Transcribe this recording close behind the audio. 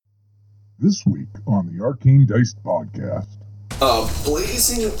This week on the Arcane Diced podcast.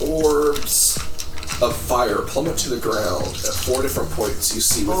 Blazing orbs of fire plummet to the ground at 4 different points you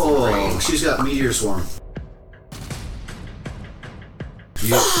see within range. She's got meteor swarm.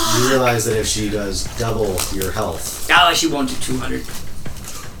 You realize that if she does double your health... Oh, she won't do 200.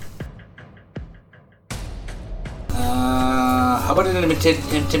 How about an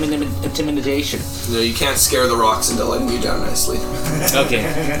intimidation? No, you can't scare the rocks into letting you down nicely. Okay,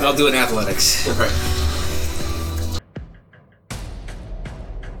 I'll do an athletics. Alright.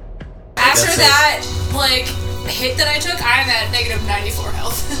 After that, hit that I took, I'm at negative 94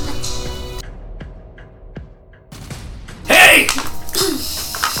 health. Hey!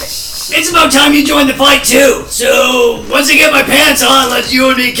 It's about time you joined the fight too! So, once I get my pants on, let's you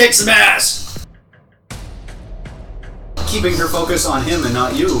and me kick some ass! Keeping her focus on him and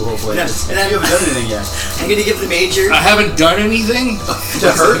not you, hopefully. Yeah. And you haven't done anything yet. I'm gonna give the major... I haven't done anything?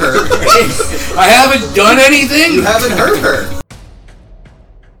 To hurt her. I haven't done anything? You haven't hurt her.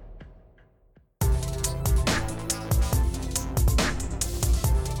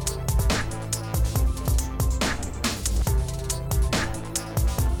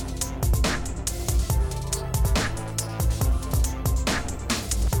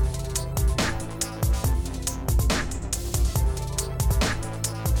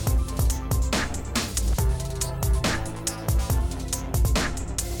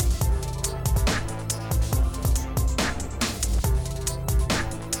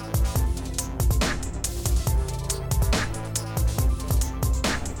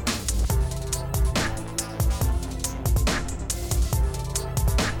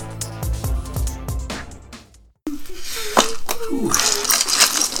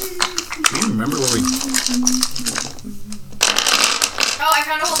 I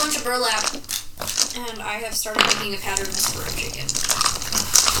found a whole bunch of burlap, and I have started making a patterns for a chicken.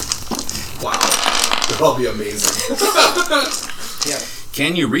 Wow. That'll be amazing. Yeah.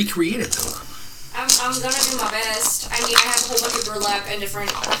 Can you recreate it though? I'm gonna do my best. I mean, I have a whole bunch of burlap and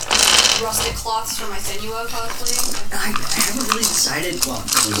different rustic cloths for my Senua cosplay. I haven't really decided. Well,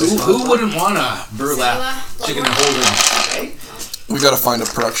 who wouldn't want a burlap chicken holder? Okay. We gotta find a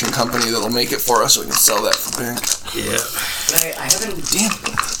production company that'll make it for us so we can sell that for pink. Yeah. But I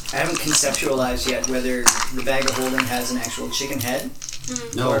haven't conceptualized yet whether the bag of holding has an actual chicken head.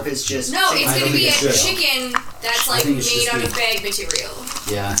 No. Or if it's just No, chicken. it's gonna be a chicken that's made out of bag material.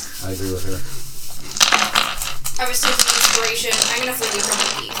 Yeah, I agree with her. I was taking inspiration. I'm gonna 3D print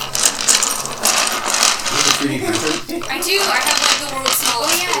the beak. I do. I have the world's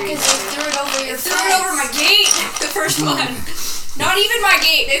smallest. Oh yeah, because they threw it over your fence. They threw it over my gate. The first one. Not even my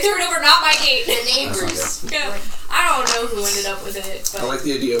gate. They threw it over not my gate. The neighbors. Yeah. I don't know who ended up with it. But I like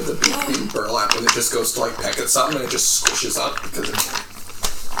the idea of the beak being burlap and it just goes to peck at something and it just squishes up because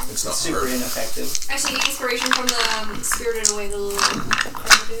it's not super ineffective. I see the inspiration from the Spirited Away, the little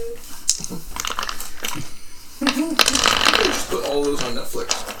crab dude. Just put all those on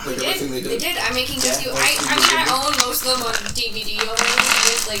Netflix. Everything they did. They did. I'm making Jesse. I own most of them on DVD already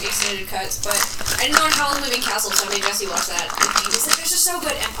with extended cuts, but I didn't know how Living Castle, so I made Jesse watch that with me. He's like, "This is so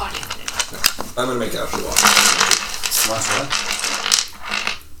good and funny." I'm gonna make Ashley watch. Watch what?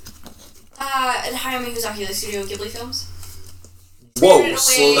 Hayao Miyazaki, the Studio Ghibli films. Whoa,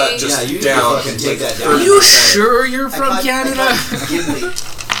 slow that just down. Fucking take that down. Are you sure you're from Canada? Ghibli.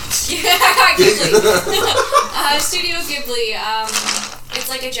 Yeah, Ghibli. Studio Ghibli. It's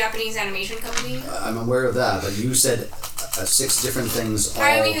like a Japanese animation company. I'm aware of that, but you said 6 different things.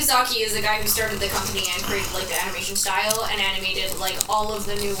 Hayao Miyazaki is the guy who started the company and created the animation style and animated all of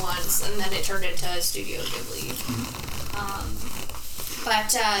the new ones, and then it turned into Studio Ghibli.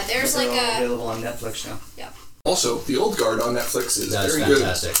 But there's They're all available on Netflix now. Yeah. Also, The Old Guard on Netflix is That's very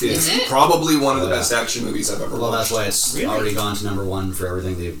fantastic. good. Is it? Probably one of the best action movies I've ever Well, watched. that's why it's already gone to number 1 for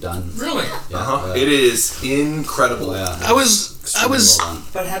everything they've done. Really? Yeah, It is incredible. Yeah, I was. well done.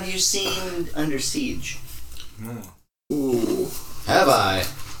 But have you seen Under Siege? Ooh. Have I?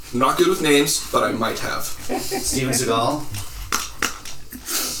 Not good with names, but I might have. Steven Seagal?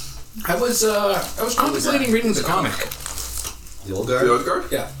 I was contemplating reading the comic. The Old Guard? The Old Guard?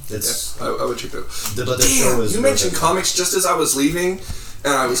 Yeah. It's, I would check that out. but the show was... You mentioned comics just as I was leaving,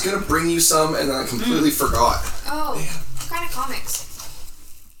 and I was going to bring you some, and I completely forgot. Oh, what kind of comics?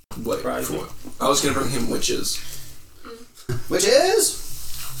 Wait, for what? I was going to bring him Witches. Which is?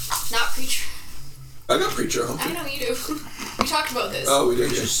 Not Preacher. I got Preacher at home. I know you do. We talked about this. Oh, we did.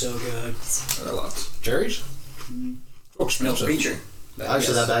 Preacher's so good. I laughed. Jerry's? No, Preacher.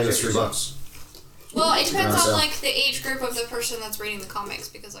 Actually, that bag is $3. Well, it depends Around on so. the age group of the person that's reading the comics,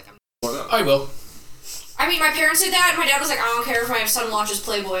 because I'm. Why not? I will. I mean, my parents did that, and my dad was like, I don't care if my son watches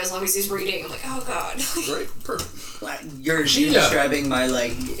Playboy as long as he's reading. I'm like, oh god. Great, perfect. You're describing my, 8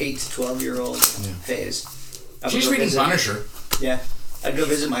 to 12-year-old phase. She's reading Punisher. Yeah. I'd go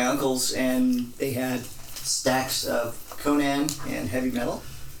visit my uncles, and they had stacks of Conan and heavy metal.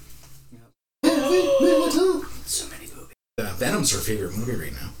 So many movies. Venom's her favorite movie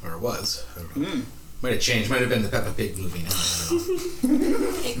right now, or it was. I don't know. Might have changed. Might have been the Peppa Pig movie now. I don't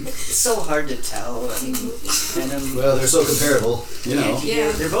know. It's so hard to tell. I mean, Venom. Well, they're so comparable, you know.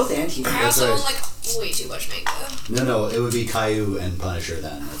 Yeah. They're both anti-heroes. I also right. own, way too much makeup. No, it would be Caillou and Punisher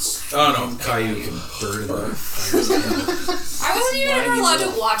then. That's Oh no, Caillou can burn the I wasn't even ever allowed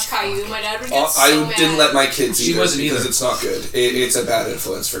to watch Caillou. My dad would get so I mad. didn't let my kids She either wasn't because either. it's not good. It's a bad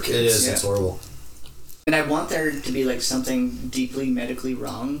influence for kids. it is. Yeah. It's horrible. And I want there to be something deeply medically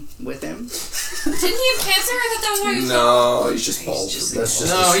wrong with him. Didn't he have cancer? I thought that was why he was No, he's just bald. just- That's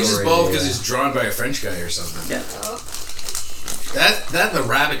just No, the he's just story, bald because yeah. he's drawn by a French guy or something. Yeah. That the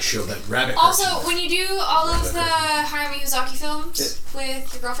rabbit show, that rabbit. Also, cartoon. when you do all of the Hayao Miyazaki films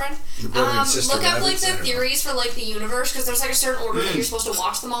with your girlfriend, Your brother and sister look up rabbits, I the don't know. theories for the universe, because there's a certain order that you're supposed to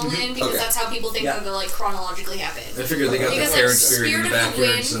watch them all in, because Okay. that's how people think Yeah. they're chronologically happen. I figured they got Because, the parent spirit in Spirit the of the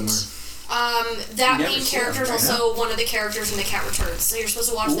backyard Wind, somewhere. That Never main seen character is them, right? also one of the characters in The Cat Returns, so you're supposed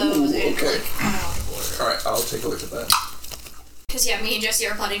to watch Ooh, those in okay. chronological order. Alright, I'll take a look at that. Because me and Jesse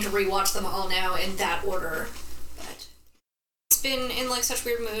are planning to rewatch them all now in that order. But it's been in such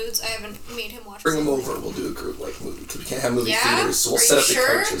weird moods. I haven't made him watch. Bring him something. over. We'll do a group movie because we can't have movie Yeah? theaters, so we'll Are set you up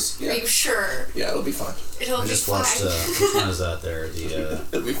sure? the couches. Yeah, Are you sure? yeah, it'll be fine. It'll I be just fine. watched. Which one is that there? The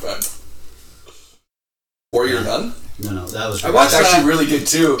It'll be fine. Warrior Nun? no, that was. I watched That's actually that. really good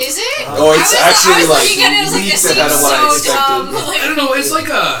too. Is it? Oh, it's actually, I was looking at it, I was leaps this ahead of seems what I so dumb. expected. I don't know.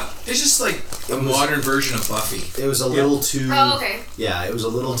 It's just a modern version of Buffy. It was a little too. Oh, okay. Yeah, it was a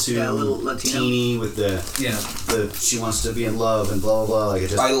little too Yeah, a little Latino. teeny with the she wants to be in love and blah blah blah. It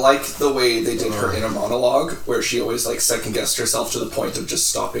just I like the way they did her inner monologue, where she always second guessed herself to the point of just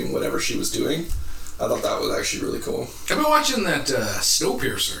stopping whatever she was doing. I thought that was actually really cool. I've been watching that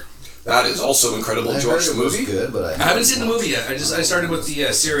Snowpiercer. That is also incredible. I Did you watch heard the it was movie? good, but I haven't seen the movie yet. I started with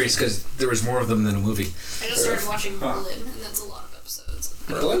the series because there was more of them than a movie. I just started watching Berlin, and that's a lot of episodes.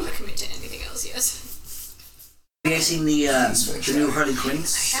 Merlin? I'm not commit to anything else yet. Have you guys seen the new Harley Quinn? I'm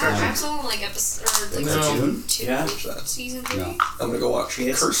still on episode the No. cartoon. 2, Yeah. Watch that. season 3. No. I'm gonna go watch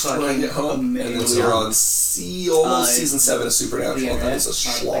It's Curse when I fucking get home, and then we amazing. were on almost Uh, season 7 of Supernatural, and that is a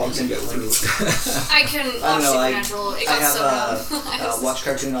slog to get through. I couldn't I don't watch know, Supernatural. It I got so have dumb. a Watch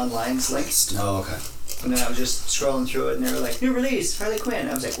Cartoon Online's link, Oh, okay. and then I was just scrolling through it, and they were like, new release, Harley Quinn.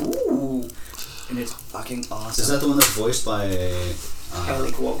 I was like, ooh. And it's fucking awesome. Is that the one that's voiced by?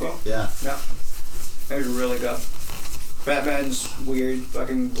 Harley Cuoco? Yeah. Yeah. It was really good. Batman's weird.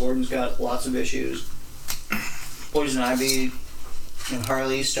 Fucking Gordon's got lots of issues. Poison Ivy and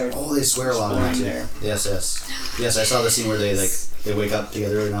Harley start. Oh, they swear a lot in that too. there. Yes. I saw the scene where they they wake up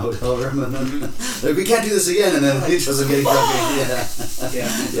together in a hotel room and then we can't do this again, and then each of them getting grumpy.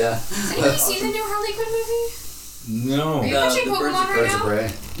 Yeah. Yeah. Has anybody seen the new Harley Quinn movie? No. Are you The- watching the Birds Pokemon of right Birds of now?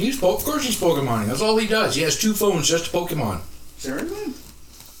 Prey. Of course he's Pokemoning. That's all he does. He has 2 phones just to Pokemon. Seriously?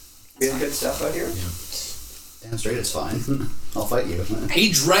 We have good stuff out here? Damn straight, it's fine. I'll fight you.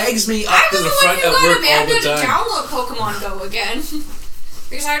 He drags me up I to the remember front when you at got work all Amanda the to time. download Pokemon Go again.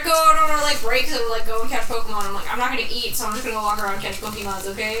 Because I'd go out on our breaks and go and catch Pokemon. I'm like, I'm not gonna eat, so I'm just gonna go walk around and catch Pokemons,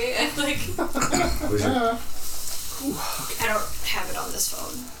 okay? And Who's your- I don't have it on this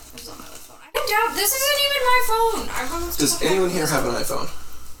phone. It's on my other phone. I doubt this isn't even my phone. I promise. Does anyone here have an iPhone?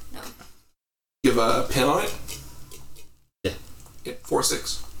 No. You have a pin on it? Yeah. Yeah, 4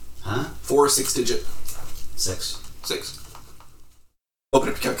 6. Huh? 4 or 6 digit. 6. 6. Open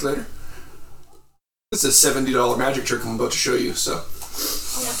up your calculator. This is a $70 magic trick I'm about to show you, so.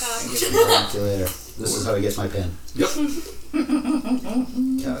 Oh my god. Calculator. This is how he gets my pin. Yep.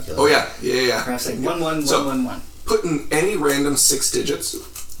 Calculator. Oh, yeah. Perhaps 11111. Put in any random 6 digits,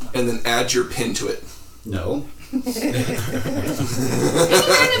 and then add your pin to it. No. Any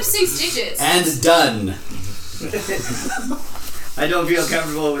random 6 digits. And done. I don't feel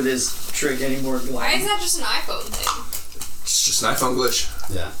comfortable with this trick anymore. Why is that just an iPhone thing? It's just an iPhone glitch.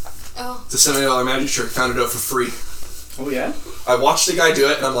 Yeah. Oh. It's a $70 magic trick. Found it out for free. Oh, yeah? I watched the guy do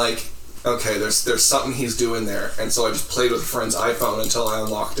it, and I'm like, okay, there's something he's doing there. And so I just played with a friend's iPhone until I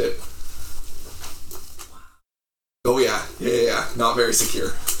unlocked it. Oh, yeah. Not very secure.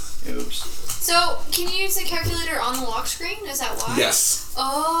 Oops. So, can you use the calculator on the lock screen? Is that why? Yes.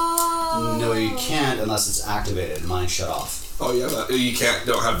 Oh. No, you can't unless it's activated. Mine shut off. Oh, yeah, you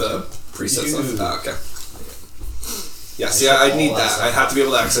don't have the presets You do. of okay. Yeah, I see, shut I'd all need that that. stuff I'd have off. to be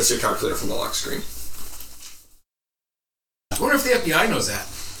able to access your calculator from the lock screen. wonder if the FBI knows that.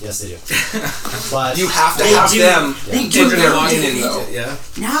 Yes, they do. But You have to have them They give do. their opinion, though. Yeah.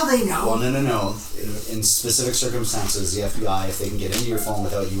 Now they know. Well, no. In specific circumstances, the FBI, if they can get into your phone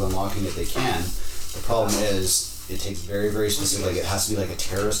without you unlocking it, they can. The problem is, it takes very, very specific. Like, it has to be like a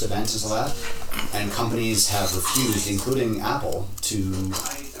terrorist event and stuff like that. And companies have refused, including Apple, to.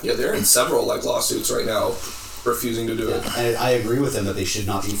 Yeah, they're in several like lawsuits right now, refusing to do it. And I agree with them that they should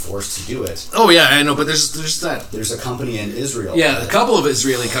not be forced to do it. Oh yeah, I know, but there's that. There's a company in Israel. Yeah, a couple of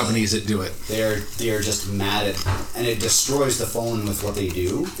Israeli companies that do it. They are just mad at, and it destroys the phone with what they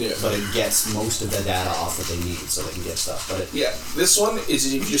do. Yeah. But it gets most of the data off that they need, so they can get stuff. But Yeah, this one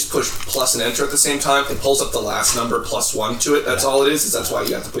is if you just push plus and enter at the same time, it pulls up the last number plus 1 to it. That's all it is. That's why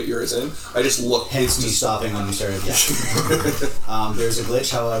you have to put yours in. I just look. hence me stopping when you started. Yeah. There's a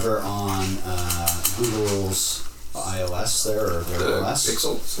glitch, however, on Google's iOS there or their The OS.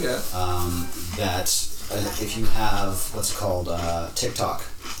 pixels, yeah. That if you have what's it called TikTok,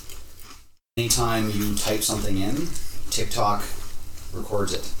 anytime you type something in, TikTok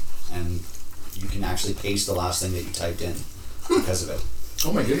records it, and you can actually paste the last thing that you typed in because of it.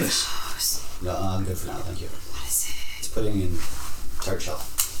 Oh my goodness. No, I'm good for now, thank you. What is it? It's putting in tart shell.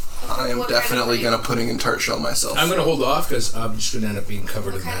 I am What definitely kind of gonna putting in tart shell myself. I'm gonna hold off because I'm just gonna end up being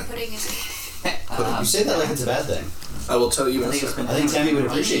covered What in kind of that. pudding is it? You say that like it's a bad thing. I will tell you in a I think it's second. I think Tammy would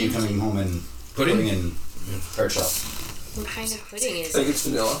appreciate you coming home and Pudding? putting in tart shell. What kind of pudding I is think it? it's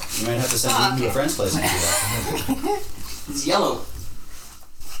vanilla. You might have to send me to a friend's place and do that. It's yellow.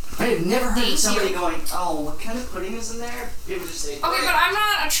 I have never heard Thank of somebody you. going, oh, what kind of pudding is in there? People just say, Okay, but I'm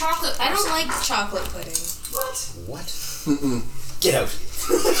not a chocolate person. I don't like chocolate pudding. What? Get out.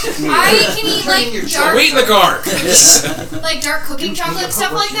 I can eat like dark, Wait in the car. like dark cooking chocolate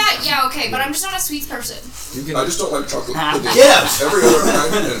stuff like that. Yeah, okay, but I'm just not a sweets person. You I can, just don't like chocolate pudding. Get out. Every other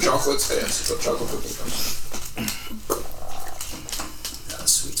kind and chocolate's yes, it's a chocolate pudding. Not a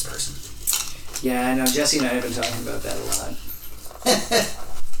sweets person. Yeah, I know. Jesse and I have been talking about that a lot.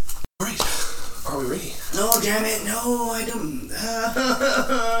 Alright, are we ready? No, damn it. No, I don't.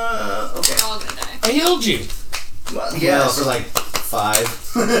 Okay. We're all gonna die. I healed you. Well, Yeah, yes. for like 5. I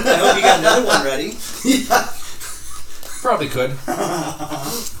hope you got another one ready. Probably could.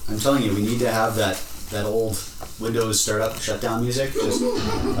 I'm telling you, we need to have that old Windows startup shutdown music just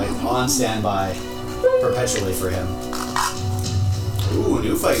like on standby perpetually for him. Ooh,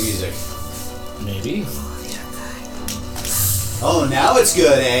 new fight music. Maybe. Oh, now it's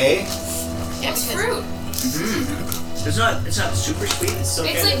good, eh? It's fruit. It's not super sweet. It's still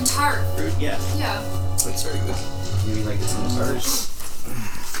It's kind like tart. of fruit. Yeah. Yeah. It's very good. You mean like it's in the stars?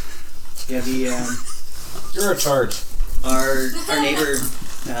 Yeah. You're a tart. Our neighbor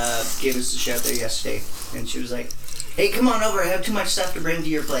gave us a shout there yesterday, and she was like, "Hey, come on over. I have too much stuff to bring to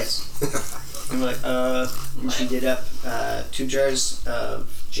your place." And we're like, And she did up 2 jars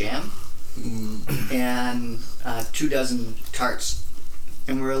of jam and 2 dozen tarts.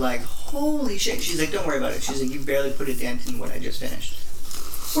 And we're like, holy shit. She's like, don't worry about it. She's like, you barely put a dent in what I just finished.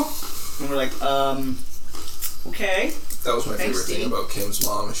 And we're like, okay. That was my Thanks, favorite thing Steve. about Kim's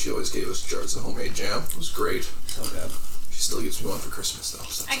mom, is she always gave us jars of homemade jam. It was great. So good. She still gives me one for Christmas though.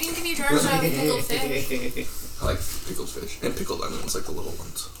 So I can give you jars of pickled fish. I like pickled fish and pickled onions, like the little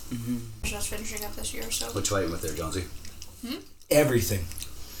ones. Just finishing up this year, so. What you eating with there, Jonesy? Everything.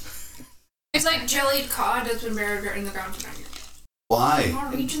 It's like jellied cod that's been buried in the ground tonight. Why?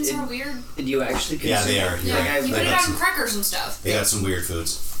 Norwegians are weird. Did you actually consider Yeah, they are. Yeah, You're right. you put it on crackers and stuff. They got some weird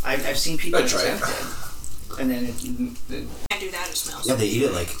foods. I've seen people I'd try it. attempt it. And then it Can't do that, it smells. Yeah, they eat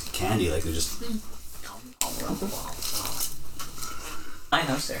it like candy, like they're just. my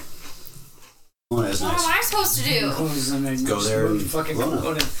house there. Oh, that's What am nice. I supposed to do? Go there and fucking roll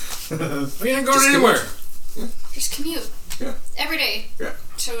go it. We ain't going anywhere. Just commute. Yeah. Every day. Yeah.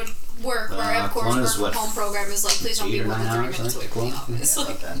 To work, where I of course Kelowna work is from what, home program is like, please don't 8 be or more 9 than 30 hours, minutes I away think, from the Kelowna? office. Like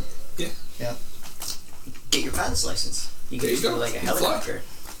Like, that. Yeah. Yeah. Get your pilot's license. You There can you just go. go like a You fly. helicopter.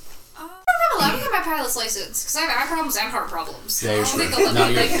 I'm not allowed to get my pilot's license because I have eye problems and heart problems. Yeah, you're I don't think sure. they'll No, let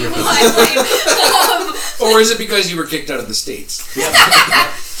me you're- like fly. Or is it because you were kicked out of the States?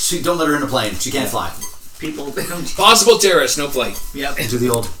 She, don't let her in a plane. She can't fly. People. Possible terrorist, no flight. Yep. Do the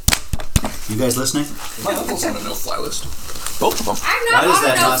old. You guys listening? My uncle's on a no-fly list. Both of them. I'm Why not does on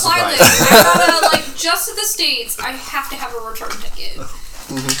that a not no-fly surprise list. I'm on a, like, just to the States, I have to have a return ticket.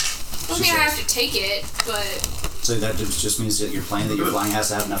 Doesn't mean I have to take it, but So that just means that your plane that you're flying has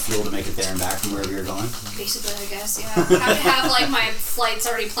to have enough fuel to make it there and back from wherever you're going? basically, I guess, yeah. I have to have, like, my flights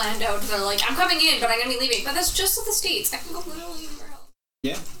already planned out. They're like, I'm coming in, but I'm going to be leaving. But that's just to the States. I can go literally anywhere else.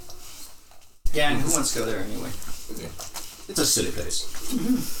 Yeah. Yeah, and who wants to go there anyway? It's a silly place.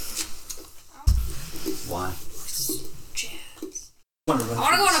 Why? Jazz. I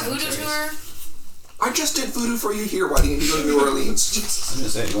want to go on a voodoo tour. I just did voodoo for you here. Why didn't you go to New Orleans? I'm gonna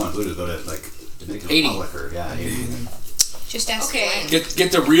say, if you want voodoo, go to like Dominican 80. Republic or 80. Just ask. Okay.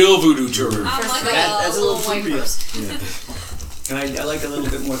 Get the real voodoo tour. I'm like That's a little white too real. person. And I like a little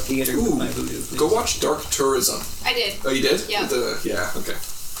bit more theater with my voodoo. Go watch Dark Tourism. I did. Oh, you did? Yeah. Okay.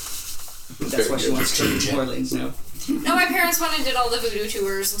 That's why she wants to go to New Orleans now. No, my parents went and did all the voodoo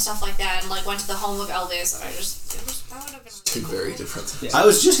tours and stuff like that, and like went to the home of Elvis, and that would have been Two very different things. I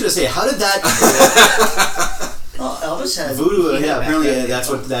was just gonna say, how did that Oh, Elvis had voodoo? Yeah, apparently back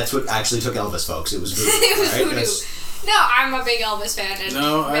then. that's what actually took Elvis, folks. It was voodoo. It was right? voodoo. No, I'm a big Elvis fan. And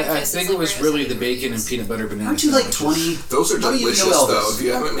No, I Memphis think is it was the really greatest the city. bacon and peanut butter banana. Aren't you like sandwiches. 20? Those are How do you delicious, know though. Elvis? If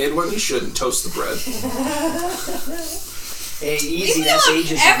you haven't made one, you shouldn't toast the bread. Hey, easy, Even that's though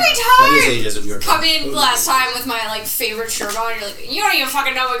ages. every That is time ageism. You're come in last time with my like favorite shirt on, you're like, you don't even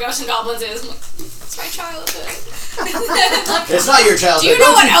fucking know what Ghosts and Goblins is. I'm like, it's my childhood. It's not your childhood. Do you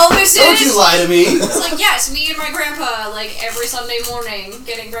know what Elvis Don't is? you lie to me. It's like, yes, me and my grandpa, like every Sunday morning,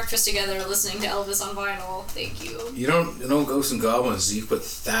 getting breakfast together, listening to Elvis on vinyl. Thank you. You don't know Ghosts and Goblins. You put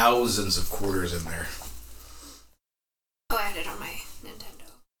thousands of quarters in there. Oh, I had it on my Nintendo.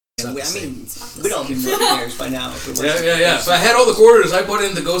 I mean, It's not the we'd all be same. millionaires by now. If it wasn't- Yeah. If I had all the quarters I put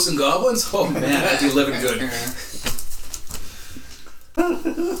into Ghosts and Goblins, oh man, I'd be living good.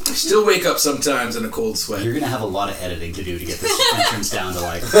 I still wake up sometimes in a cold sweat. You're gonna have a lot of editing to do to get this entrance down to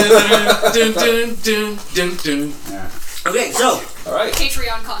like. Dun, dun, dun, dun, dun. Yeah. Okay, so All right.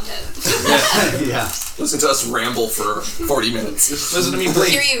 Patreon content. Yeah. Listen to us ramble for 40 minutes. Listen to me Hear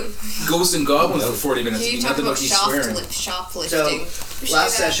play you. Ghosts and Goblins for 40 minutes. Hear you Nothing talk but about me swearing. shoplifting. So, We should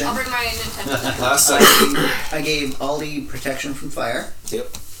last do that. session, I'll bring my Nintendo. Last section. I gave Aldi protection from fire, Yep.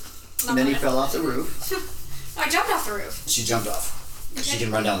 and then he fell off the roof. No, I jumped off the roof. She jumped off. She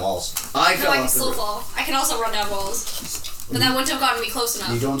can run down walls. I No, fell I can off the slow roof. fall. I can also run down walls. But that wouldn't have gotten me close You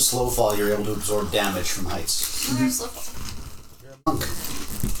enough. don't slow fall. You're able to absorb damage from heights. No, slow fall. Monk.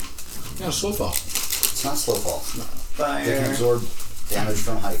 Yeah, slow fall. It's not slow fall. They can Fire. absorb damage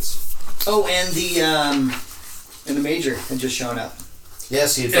from heights. Oh, and the major had just shown up.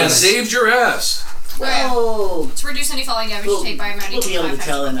 Yes, he had And done it. saved your ass. Well, To reduce any falling damage you take by a man we'll be able to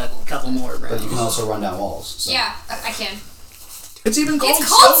tell in a couple more But you can rounds. also run down walls. So. Yeah, I can. It's even called, It's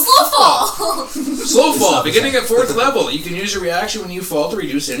called slow fall. Slow fall. Beginning at 4th level. You can use your reaction when you fall to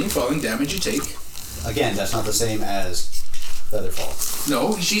reduce any falling damage you take. Again, that's not the same as feather fall.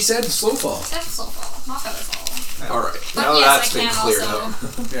 No, she said slow fall. That's slow fall, not feather fall. All right. But Now yes, that's I been can cleared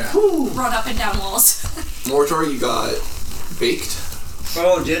also up. Yeah. run up and down walls. Mortar, you got baked.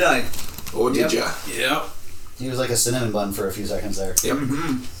 Oh, did I? Oh, did Yep. ya? Yep. He was like a cinnamon bun for a few seconds there. Yep.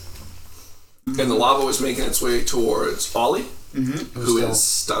 And the lava was making its way towards Ollie, who still- is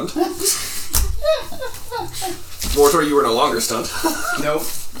stunned. Mortar, you were no longer stunned. Nope.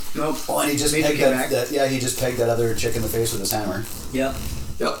 Nope. Oh, and he just Made pegged it back. he just pegged that other chick in the face with his hammer. Yep.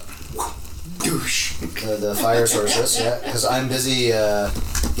 Yep. Douche. The fire sorceress, yeah. Because I'm busy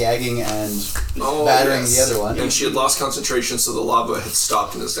gagging and Oh, battering yes. the other one. And she had lost concentration, so the lava had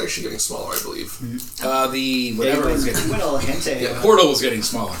stopped and is actually getting smaller, I believe. The whatever was getting. Went all hente. Yeah. Portal was getting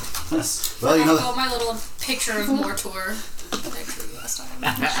smaller. Well, you know, Oh, my little picture of Mortor. that I drew last time.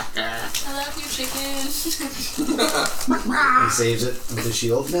 I love you, chicken. he saves it with his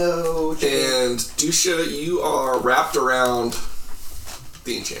shield. No. And Dusha, you are wrapped around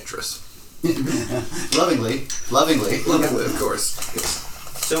the Enchantress. Lovingly. Lovingly, of course. Yes.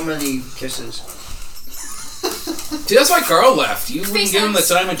 So many kisses. See, that's why Carl left. You wouldn't Face give him the hugs.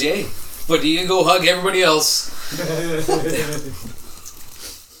 time of day. But you can go hug everybody else.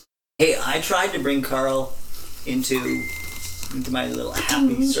 Hey, I tried to bring Carl into my little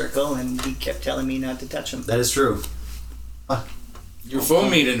happy circle, and he kept telling me not to touch him. That is true. Your phone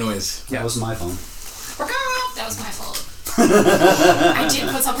made a noise. That was my phone. That was my fault. I did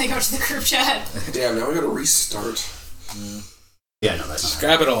put something out to the group chat. Damn, now we gotta restart. Yeah, no, that's not.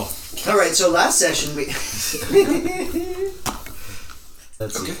 Scrap it all. All right, so last session we.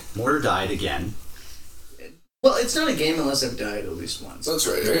 Let's Okay. see. Mortar died again. Well, it's not a game unless I've died at least once. That's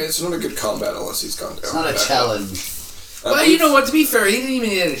right. It's not a good combat unless he's gone down. It's not a Back up. challenge. Well, you know what? To be fair, he didn't even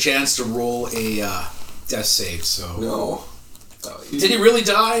get a chance to roll a death save. So No. did he really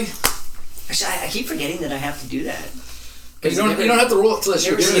die? Actually, I keep forgetting that I have to do that. You don't have to roll it unless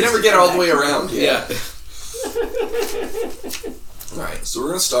you're You never get all the way around. Yeah. Alright, so we're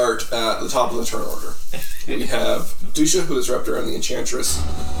going to start at the top of the turn order. We have Dusha, who is wrapped around the Enchantress,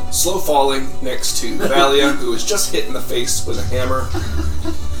 slow falling next to Valia, who is just hit in the face with a hammer.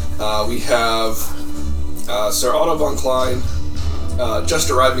 We have Sir Otto von Klein just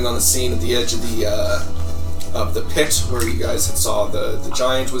arriving on the scene at the edge of the of the pit where you guys had saw the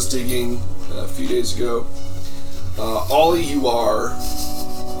giant was digging a few days ago. Ollie, you are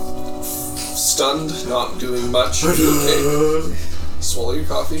stunned, not doing much. Okay. Swallow your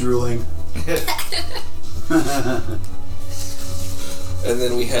coffee. Drooling. And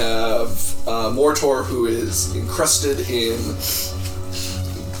then we have Mortor, who is encrusted in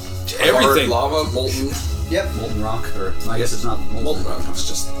Everything. hard lava, molten Molten rock, or I guess it's not molten. rock. It's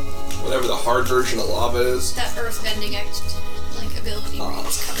just whatever the hard version of lava is. That earth-bending ability where you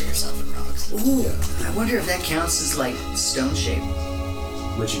just cover yourself in rocks. Ooh, I wonder if that counts as like stone shape.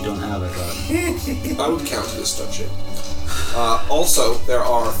 Which you don't have, I thought. I would count it as stone shape. Also, there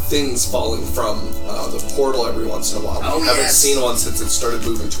are things falling from the portal every once in a while. Oh, You haven't yes. seen one since it started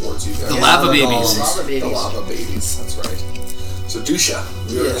moving towards you guys. The lava babies. Lava babies. The lava babies, that's right. So, Dusha,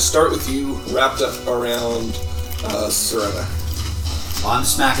 we're going to start with you wrapped up around Serena. Well, I'm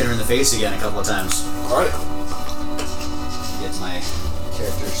smacking her in the face again a couple of times. Alright. Get my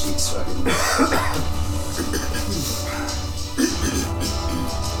character sheet so I can...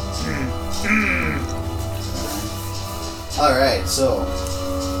 Alright, so...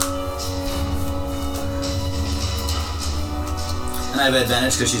 And I have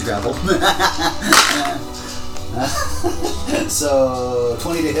advantage because she's grappled. So,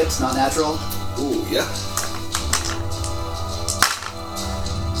 20 to hit, not natural. Ooh, yeah.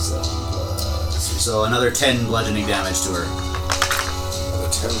 So another 10 bludgeoning damage to her. Another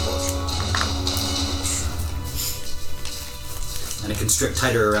 10 bludgeoning. And it constrict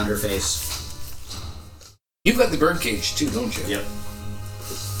tighter around her face. You've got the bird cage too, don't you? Yep.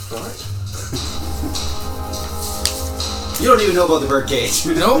 Alright. You don't even know about the bird cage.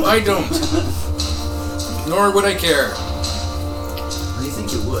 No, I don't. Nor would I care. How do you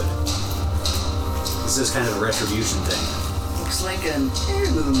think you would? This is kind of a retribution thing. Looks like an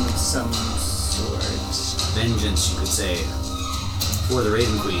heirloom of some sort. Vengeance, you could say. For the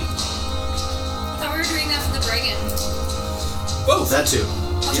Raven Queen. I thought we were doing that for the dragon. Both. That too.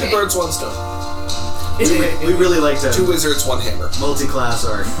 Two birds, one stone. We really like to Two wizards, one hammer. multi-class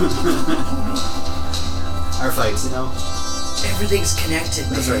our our fights, you know? Everything's connected,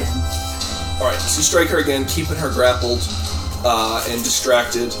 That's man. right. Alright, so you strike her again, keeping her grappled and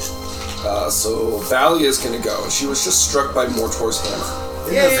distracted. So Valia is going to go. She was just struck by Mortor's hammer.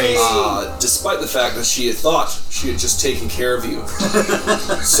 In the face. Despite the fact that she had thought she had just taken care of you.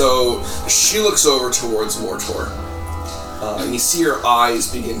 So she looks over towards Mortor. And you see her eyes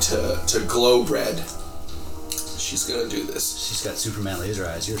begin to glow red. She's going to do this. She's got Superman laser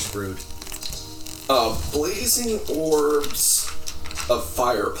eyes. You're screwed. Blazing orbs of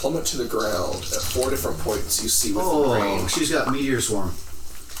fire plummet to the ground at 4 different points you see within range. She's got Meteor Swarm.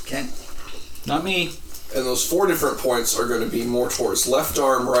 Okay. Not me. And those 4 different points are going to be Mortor's left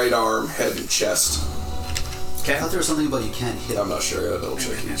arm, right arm, head, and chest. Okay. I thought there was something about you can't hit. I'm not sure. I gotta double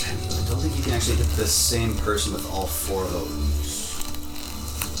check. I don't think you can actually hit the same person with all 4 of those.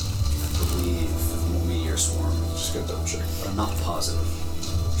 I believe Meteor Swarm. Just gonna double check. But I'm not positive.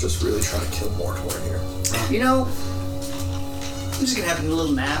 Just really trying to kill Mortor here. You know, I'm just gonna have a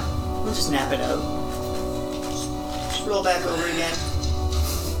little nap. We'll just nap it out. Just roll back over again.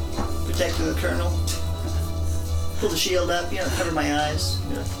 Protect the Colonel. Pull the shield up, cover my eyes.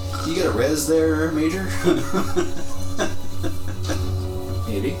 You got a res there, Major?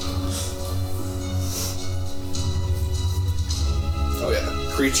 Maybe. Oh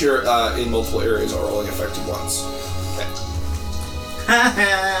yeah. Creature in multiple areas are rolling affected once. Okay.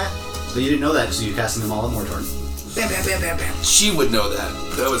 But you didn't know that because you were casting them all at Mortorn. Bam, bam, bam, bam, bam. She would know that.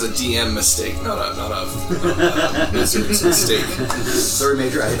 That was a DM mistake, not a wizard's mistake. Sorry,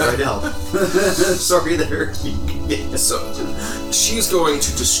 Major, I tried to help. Sorry there. So, she's going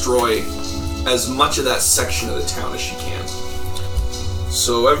to destroy as much of that section of the town as she can.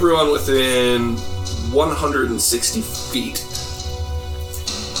 So everyone within 160 feet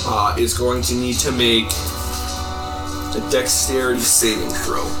is going to need to make a dexterity saving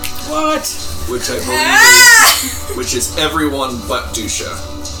throw. What? Which I believe which is everyone but Dusha.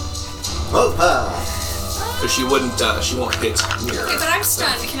 Opa! But she won't hit near. Okay, but I'm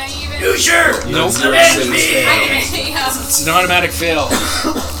stunned. Can I even? You sure? Nope. Avenge me! Yeah. It's an automatic fail.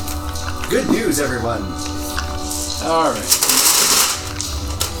 Good news, everyone. Alright.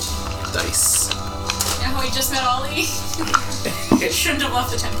 Dice. Now we just met Ollie. Shouldn't have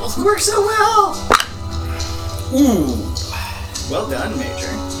left the temple. Works so well! Ooh. Well done,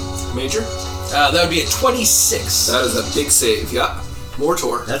 Major. Major? That would be a 26. That is a big save, yeah.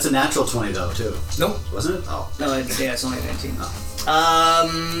 Mortor. That's a natural 20, though, too. Nope. Wasn't it? Oh. No, it's only 19.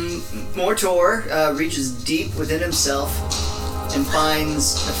 Mortor reaches deep within himself and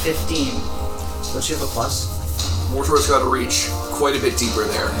finds a 15. Don't you have a plus? Mortor's got to reach quite a bit deeper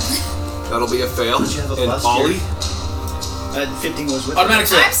there. That'll be a fail. Don't you have a And plus Ollie? 15 was with Automatic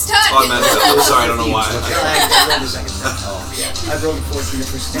fail. I'm stunned. Automatic fail. Oh, sorry, I don't know why. I rolled a second time. I rolled a 14 the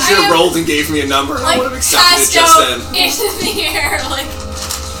first You time. should have rolled and gave me a number. I Like, would have accepted it passed just out then. into the air, like...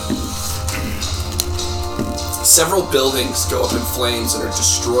 Several buildings go up in flames and are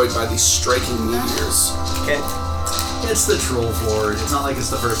destroyed by these striking meteors. Okay. It's the troll floor. It's not like it's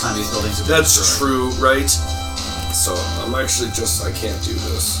the first time these buildings have been That's destroyed. true, right? So I'm actually just I can't do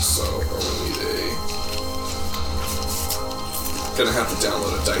this. So I will need gonna have to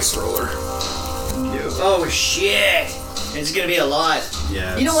download a dice roller. Oh shit! It's gonna be a lot.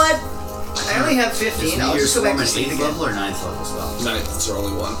 Yeah. You know what? I only have 15. I'll just go back to an sleep 8th again. level or 9th level spell? Ninth, it's her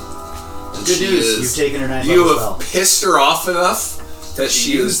only one. And Good she news, is- you've taken her 9th You level have spell. pissed her off enough that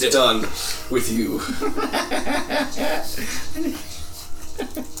she is used it. done with you.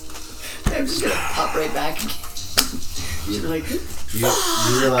 I'm just gonna pop right back again. She's like,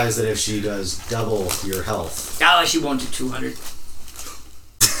 You realize that if she does double your health, oh, she won't do 200.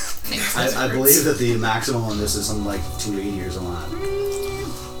 I believe that the maximum on this is something like 280 or something like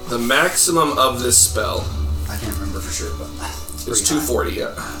that. The maximum of this spell I can't remember for sure, but is 240.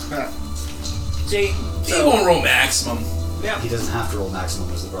 Yeah. See, He won't roll maximum. yeah. he doesn't have to roll maximum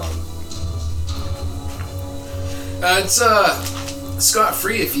is the problem. It's scot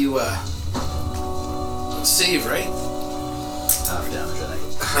free if you save, right? Half damage, I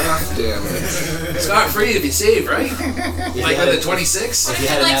think. Half damage. Scot free if you save, right? If you Like had with a- the 26. What If if you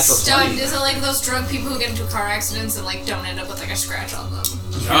had you're a like natural stunned? 20. Is it like those drunk people who get into car accidents and like don't end up with like a scratch on them?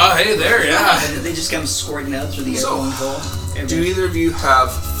 Oh, hey there, yeah. They just come squirting out through the So, airborne hole. Do either of you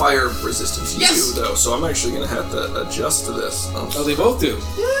have fire resistance? You Yes. do, though, so I'm actually going to have to adjust to this. Oh, they both do.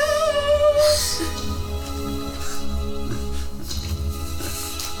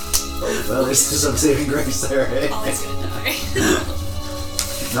 Well, there's some saving grace there, eh? Ollie's gonna die.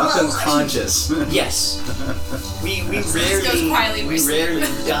 Not unconscious. Yes. We goes quietly rarely to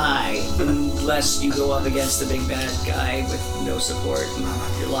sleep. die unless you go up against the big bad guy with no support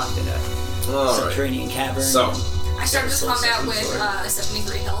and you're locked in a Alright. subterranean cavern. So, I started this combat with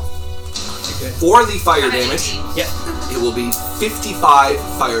 73 health. for the fire I'm at damage, 18. Yep. it will be 55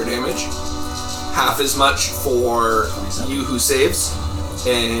 fire damage, half as much for 27. you who saves,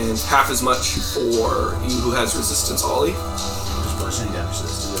 and half as much for you who has resistance, Ollie. There's bludgeoning damage to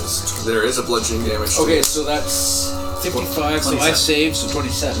this. There is a bludgeoning damage. to Okay, it. so that's 55, so I 27. saved, so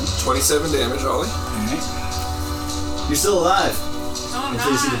 27. 27 damage, Ollie. Alright. You're still alive. Oh, I'm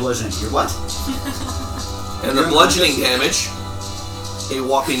Until you see the not. bludgeoning. You're what? And the You're bludgeoning damage, a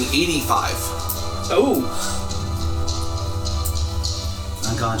whopping 85. Oh.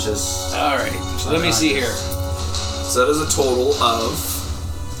 Unconscious. Alright, so let me see here. So that is a total of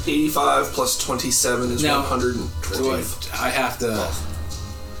 85 plus 27 is Now, 120. I have to...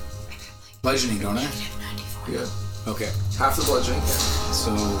 Bludgeoning, don't I? Yeah. Okay, Half the bludgeoning.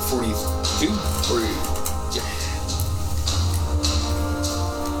 so 42? Or you,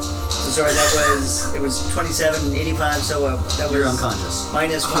 So sorry, it was 27 and 85, so that You're was unconscious.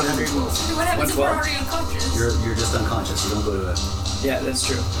 minus 100. What happens if we're 112? already unconscious? You're just unconscious. You don't go to it. Yeah, that's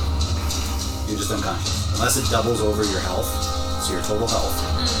true. You're just unconscious. Unless it doubles over your health. So your total health.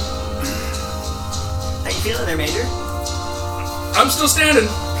 How you feeling there, Major? I'm still standing.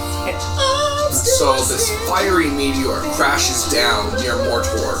 So this fiery meteor crashes down near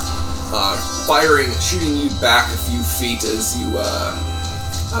Mortor, shooting you back a few feet as you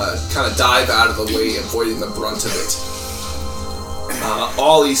kind of dive out of the way, avoiding the brunt of it.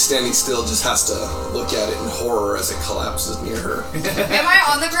 Ollie, standing still, just has to look at it in horror as it collapses near her. Am I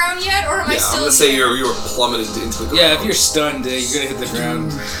on the ground yet, or am I Yeah, still I'm gonna in say the air? you were plummeted into the ground. Yeah, if you're stunned, you're gonna hit the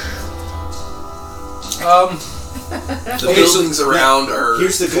ground. The buildings around are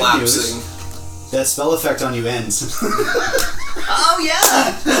here's the good collapsing. That spell effect on you ends. Oh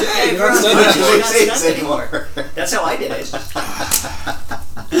yeah! You're not stunned You're anymore. not stunned anymore. That's how I did it.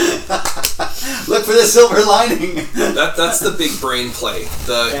 Look for the silver lining. That's the big brain play.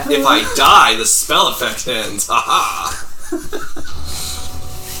 Yeah. If I die, the spell effect ends. Haha.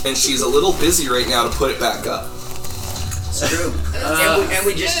 And she's a little busy right now to put it back up. It's true. And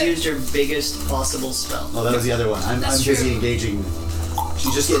we just used her biggest possible spell. Oh, that was the other one. I'm That's busy true. engaging.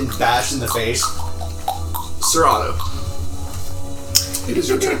 She's just getting bashed in the face. Sir Otto, it is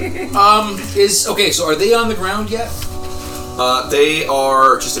your turn. Okay, so are they on the ground yet? They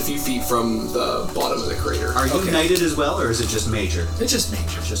are just a few feet from the bottom of the crater. Are you Okay. knighted as well, or is it just major? It's just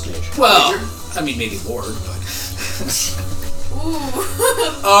major. It's just major. Well, I mean maybe Lord, but Ooh.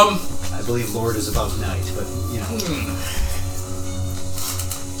 I believe Lord is above knight, but you know.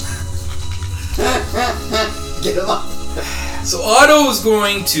 Get him up. So Otto is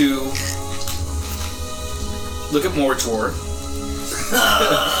going to look at Mortor.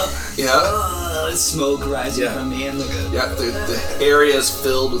 Yeah. Smoke rising from me and Yeah, the area is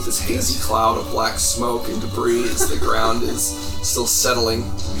filled with this hazy cloud of black smoke and debris as the ground is still settling.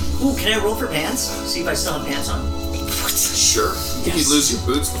 Ooh, can I roll for pants? See if I still have pants on. Sure. I think you'd lose your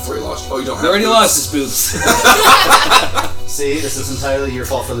boots before you lost. Oh, you don't have He already boots. lost his boots. See, this is entirely your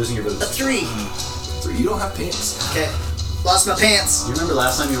fault for losing your A boots. 3. So you don't have pants. Okay. Lost my pants. You remember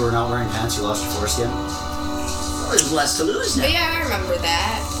last time you were not wearing pants, you lost your foreskin? Well, there's less to lose now. But yeah, I remember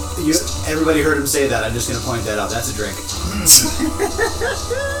that. Everybody heard him say that. I'm just going to point that out. That's a drink.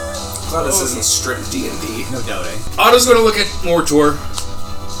 Glad this isn't strict D&D. No doubt, eh? Otto's going to look at Mortor.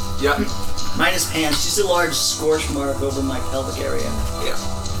 Yeah. Minus pants, just a large scorch mark over my pelvic area. Yeah.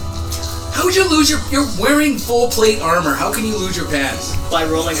 How would you lose you're wearing full plate armor. How can you lose your pants? By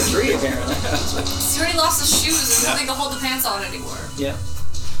rolling a 3, apparently. He already lost his shoes. There's nothing to hold the pants on anymore. Yeah.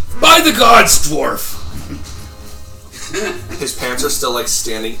 By the gods, dwarf! His pants are still like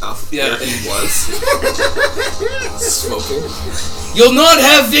standing up Yeah. where he was. Smoking. You'll not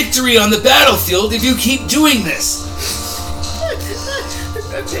have victory on the battlefield if you keep doing this.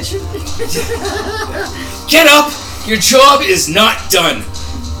 Get up! Your job is not done.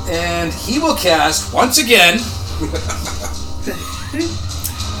 And he will cast, once again,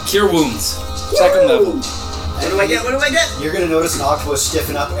 Cure Wounds. Second level. What do I get? What do I get? You're going to notice an octopus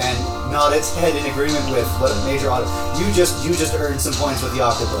stiffen up and nod its head in agreement with what Major Otto. You just earned some points with the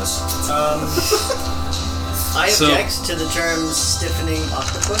octopus. I object to the term stiffening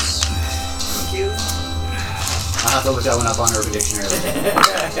octopus. Thank you. I'll have to look that one up on Urban Dictionary.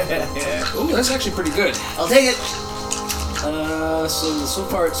 Ooh, that's actually pretty good. I'll take it. So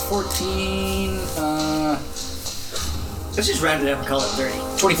far it's 14, Let's just round it up and call it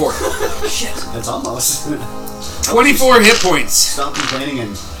 30. 24. Shit. It's almost. 24 hit points. Stop complaining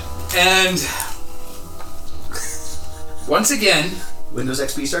and Once again, Windows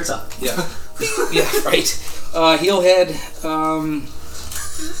XP starts up. yeah, right. He'll head.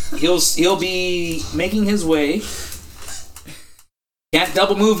 He'll be making his way. Can't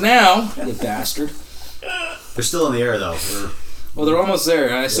double move now, you bastard. They're still in the air though. Well, they're almost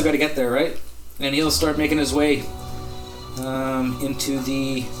there. I still got to get there, right? And he'll start making his way into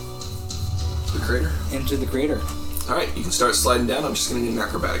the crater? Into the crater. Alright, you can start sliding down. I'm just going to need an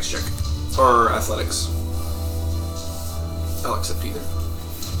acrobatics check. Or athletics. I'll accept either.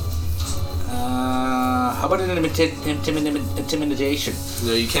 How about an intimidation?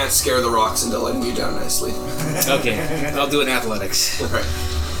 No, you can't scare the rocks into letting you down nicely. Okay, I'll do an athletics. Alright.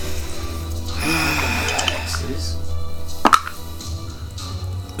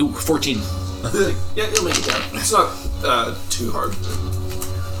 Ooh, 14. Yeah, you'll make it down. It's not too hard.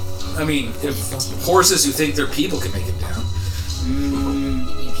 I mean, if horses who think they're people can make it down. You mean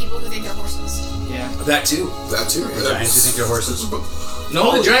people who think they're horses? Yeah. That too. That too. Giants who think they're horses.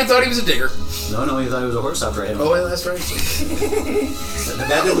 No, the giant thought he was a digger. No, he thought it was a horse after him. Oh, yeah, that's right.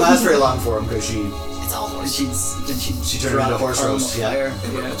 That didn't last very long for him because she It's all horses. she turned into a horse roast. Yeah.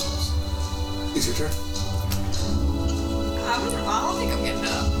 It's your turn. I don't think I'm getting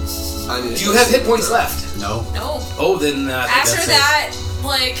up. Do you have hit points left? No. No. Oh, then After that's that,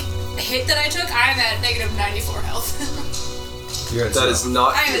 hit that I took, I'm at negative 94 health. You're at That is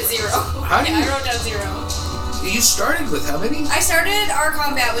not. I'm at 0. How do Yeah, you- I wrote down 0. You started with how many? I started our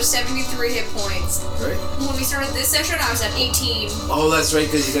combat with 73 hit points. Right. When we started this session, I was at 18. Oh, that's right,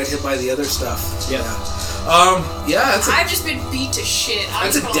 because you got hit by the other stuff. Yeah. Yeah, that's a, I've just been beat to shit.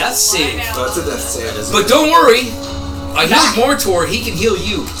 That's a death save. That's a death save. but don't worry. I healed Mortor, he can heal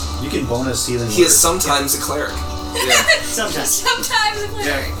you. You can bonus healing. He is sometimes a cleric. Yeah. Sometimes. Sometimes a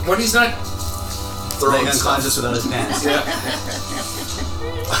cleric. When he's not... Throwing laying unconscious without his pants. Yeah.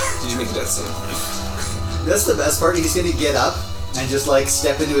 Did you make a death save? That's the best part. He's gonna get up and just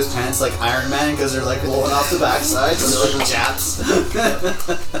step into his pants like Iron Man because they're blowing off the backside. So they're chaps.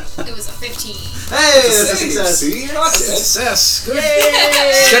 It was a 15. Hey, that's a success. See, you're not dead. Success. Good. Yay!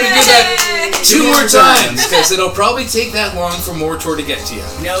 Gotta do that 2 more times, because it'll probably take that long for Mortor to get to you.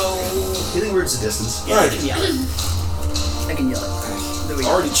 No. Healing word's a distance. Yeah, I can yell it. I can yell it. There we I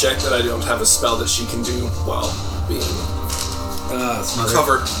go. already checked that I don't have a spell that she can do while being Smother.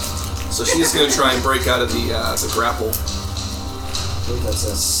 covered. So she's going to try and break out of the grapple. I believe that's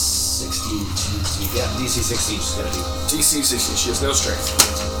a 60. Yeah, DC 60. She's gotta do. DC 60. She has no strength.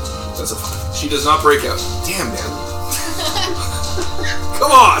 That's a 5. She does not break out. Damn, man.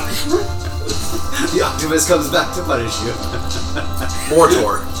 Come on! The octopus comes back to punish you.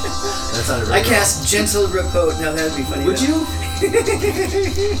 Mortor. That sounded very I cast Gentle Repose. Now that would be funny. Would though. you? We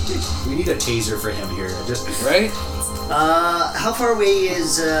need a taser for him here. Just Right? How far away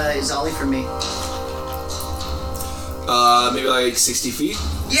is Ollie from me? Maybe like 60 feet.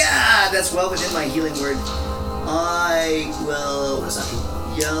 Yeah, that's well within my healing word. I will what does that mean?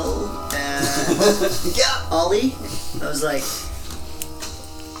 yell at Ollie. I was like,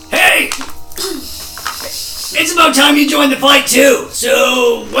 Hey! It's about time you joined the fight too.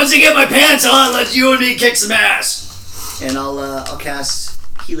 So once I get my pants on, let's you and me kick some ass. and I'll cast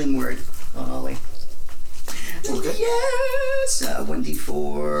healing word on Ollie. Okay. Yes.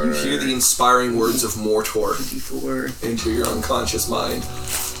 1d4. You hear the inspiring words of Mortor 1d4. into your unconscious mind.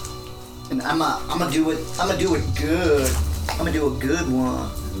 And I'm gonna do it good. I'm gonna do a good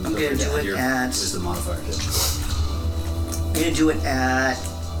one. I'm gonna do it at. Is the modifier? I'm gonna do it at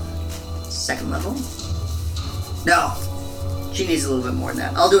 2nd level. No, she needs a little bit more than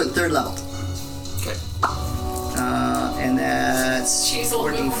that. I'll do it 3rd level. Okay. And that's She's a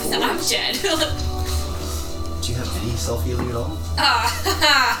little bit more than I'm 4d4. dead. Do you have any self-healing at all? I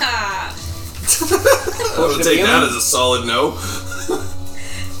would take that as a solid no. I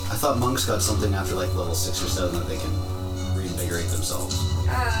thought monks got something after like level 6 or 7 that they can reinvigorate themselves.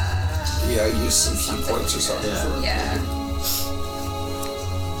 Yeah, use some key points or something. Yeah.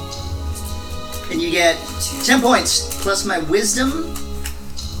 And you get 10 points plus my wisdom.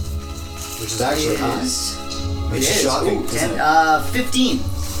 Which is actually high. It It's is. shocking, Ooh, isn't 15.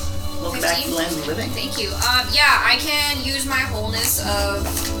 Welcome back to 15? the land of the living. Thank you. Yeah, I can use my wholeness of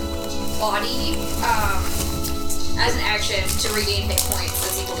body as an action to regain hit points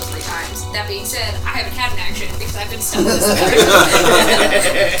that's equal to 3 times. That being said, I haven't had an action because I've been stuck with this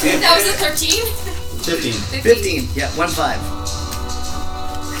spirit. That was a 13? 15. 15. Yeah, 1-5.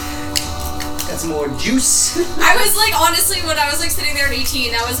 That's more juice. I was like, honestly, when I was like sitting there at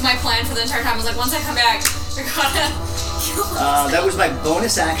 18, that was my plan for the entire time. I was like, once I come back, we're gonna kill this That was my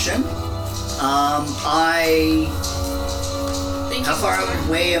bonus action. Thank How you, far Lord.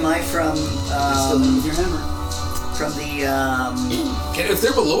 away am I from Still move your hammer. from the If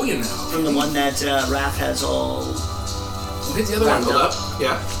they're below you now, from the one that Raph has all? we'll hit the other one. Rounded up.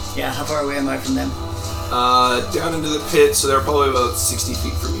 Yeah. Yeah, how far away am I from them? Down into the pit, so they're probably about 60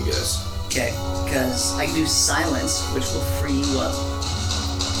 feet from you guys. Okay, because I can do silence, which will free you up.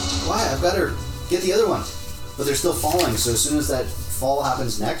 Why? I've got to get the other one. But they're still falling, so as soon as that fall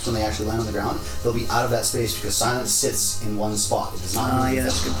happens next, when they actually land on the ground, they'll be out of that space because silence sits in one spot. It does not move. Yeah,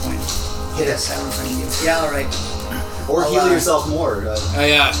 that's a good point. Hit Yeah, it. silence on you. Yeah, all right. Or I'll, heal yourself more.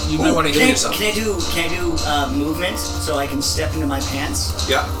 Yeah, you might want to heal yourself. Can I do movement so I can step into my pants?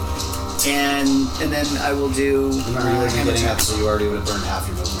 Yeah. And then I will do. Remember, you would be getting up, so you already would have burned half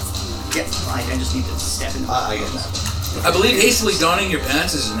your movement. Yeah, I just need to step into my I get that. I believe hastily donning your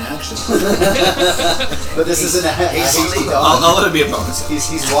pants is an action. But this isn't a hasty dog. I'll let it be a bonus.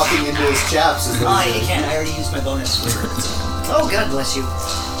 He's walking into his chaps. Is what Oh, he's you doing. can't. I already used my bonus. Oh, God bless you.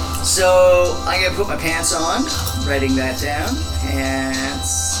 So, I'm going to put my pants on. Writing that down.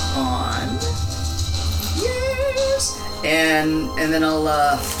 Pants on. Yes. And then I'll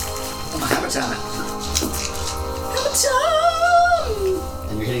hammer time it. Hammer time!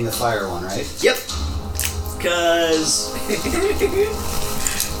 And you're hitting the fire one, right? Yep. Because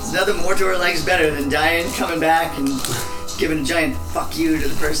there's nothing Mortor likes better than dying, coming back, and giving a giant fuck you to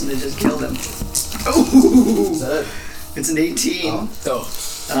the person that just killed him. Ooh! Is that it? It's an 18. Oh.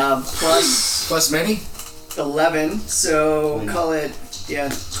 Plus Plus many? 11, so 29. call it,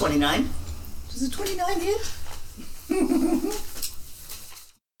 29? Does a 29 hit?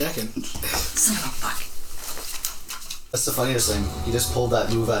 Second. Son of a fuck. That's the funniest thing. He just pulled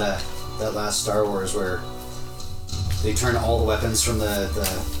that move out of that last Star Wars where they turn all the weapons from the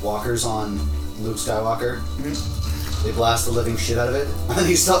walkers on Luke Skywalker. Mm-hmm. They blast the living shit out of it, and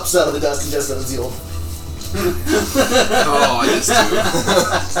he stops out of the dust and just unsealed. Oh, yes, too.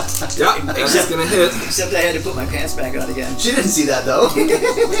 Yeah, that's gonna hit. Except I had to put my pants back on again. She didn't see that though.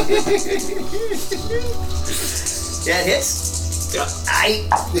 Yeah, it hits. Yeah.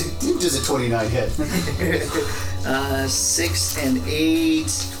 Just a 29 hit. 6 and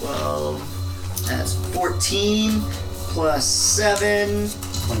 8, 12. That's 14 plus 7.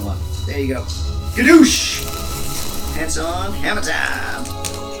 21. There you go. Kadoosh! Hands on, hammer time.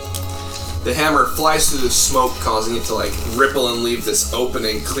 The hammer flies through the smoke, causing it to like ripple and leave this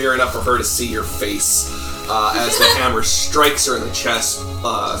opening clear enough for her to see your face as the hammer strikes her in the chest,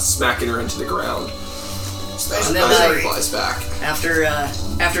 smacking her into the ground. And then Spider flies back. after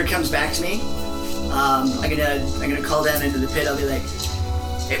it comes back to me, I'm gonna call down into the pit. I'll be like,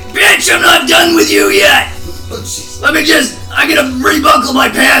 Hey, bitch, I'm not done with you yet. Oh, jeez. I'm gonna rebuckle my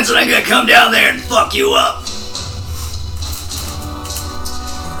pants and I'm gonna come down there and fuck you up.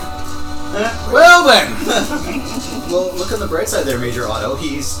 Well then. Well, look on the bright side there, Major Otto.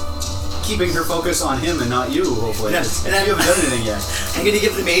 He's keeping her focus on him and not you, hopefully. No, And you haven't done anything yet. I'm gonna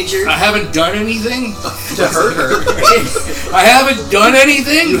give the major. I haven't done anything? To hurt her. I haven't done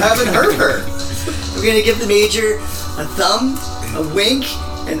anything? You haven't hurt her. I'm gonna give the major a thumb, a wink,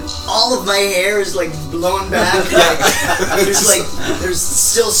 and all of my hair is like blown back. There's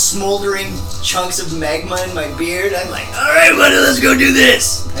still smoldering chunks of magma in my beard. I'm like, all right, buddy, let's go do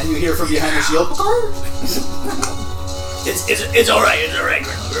this. And you hear from behind the shield, It's all right. It's all right.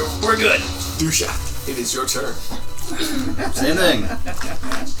 We're good. Dusha, it is your turn. same thing.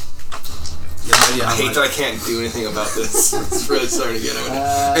 I hate that I can't do anything about this. It's really starting to get at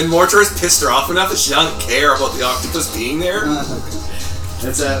me. And Mortor's pissed her off enough that she doesn't care about the octopus being there.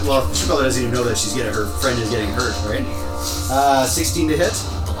 It's well, she probably doesn't even know that her friend is getting hurt, right? 16 to hit.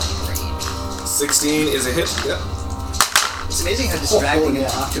 16 is a hit. Yep. It's amazing how distracting an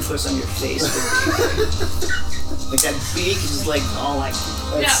octopus on your face would be. Like that beak is like all like.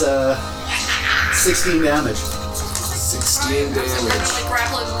 That's 16 damage. 16 Like damage.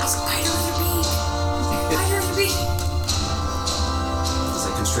 grappling. I don't beak. As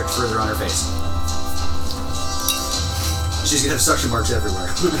they constrict further on her face. She's gonna have suction marks everywhere.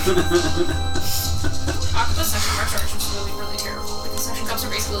 Octopus suction marks are just really, really terrible. Like the suction cups are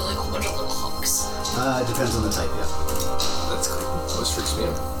basically like a whole bunch of little hooks. It depends on the type, yeah. That's cool. Always freaks me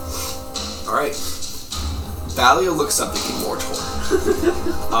out. Alright. Valia looks up at you, Mortor.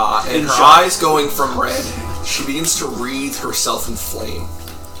 And her eyes going from red, she begins to wreathe herself in flame.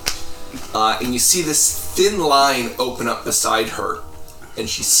 And you see this thin line open up beside her, and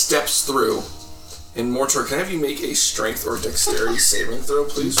she steps through. And Mortor, can I have you make a strength or dexterity saving throw,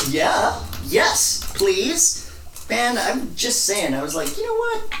 please? Yeah. Yes, please. Man, I'm just saying. I was like, you know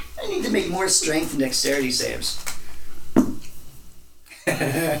what? I need to make more strength and dexterity saves.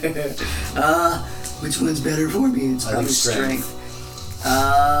 Which one's better for me? It's probably strength.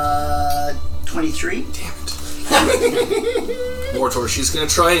 23. Damn it. Mortor, she's gonna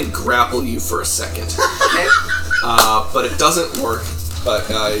try and grapple you for a second. But it doesn't work. But,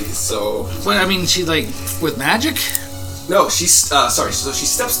 so... What, I mean, she, like, with magic? No, she's, sorry, so she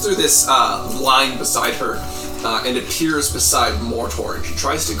steps through this, line beside her, and appears beside Mortor, and she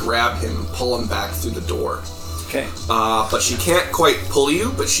tries to grab him and pull him back through the door. Okay. But she can't quite pull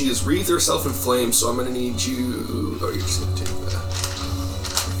you, but she has wreathed herself in flames, so I'm gonna need you... Oh, you're just gonna take the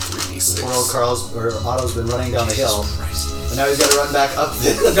 3d6. Poor old Otto's been running down the hill. And now he's gotta run back up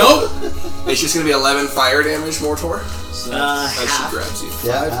the... Nope. It's just gonna be 11 fire damage, Mortor. As she Half. grabs you.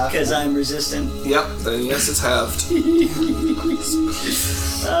 Yeah, Because I'm resistant. Yep, then yes, it's halved.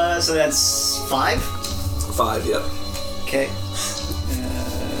 So that's 5. 5, yep. Okay.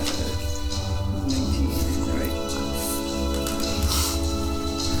 19. Alright.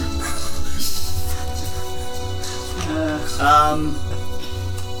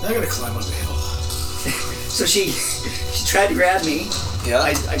 I gotta climb up the hill. So she tried to grab me. Yeah.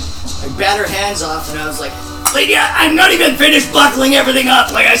 I bat her hands off and I was like, Lady, I'm not even finished buckling everything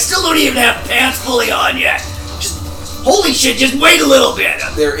up. Like, I still don't even have pants fully on yet. Just, holy shit, just wait a little bit.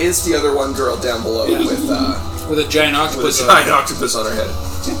 There is the other one girl down below with With a giant octopus. a giant octopus on her head.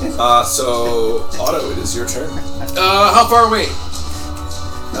 So, Otto, it is your turn. How far away?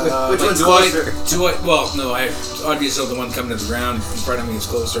 Which Like, one's do closer? well, no, obviously the one coming to the ground in front of me is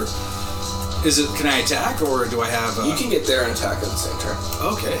closer. Can I attack, or do I have... You can get there and attack at the same turn.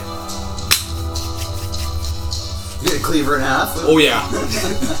 Okay. You gonna cleave her in half? Oh, yeah.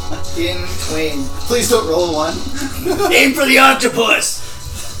 in twain. Please don't roll one. Aim for the octopus.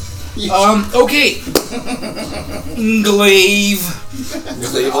 Okay. Glaive.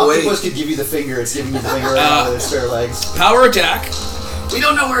 Glaive away. Octopus could give you the finger. It's giving you the finger out with its spare legs. Power attack. We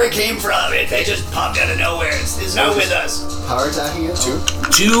don't know where it came from. They just popped out of nowhere. It's not with us. Power attacking it?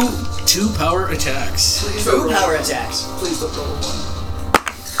 Two power attacks. 2 power attacks. Please don't roll one.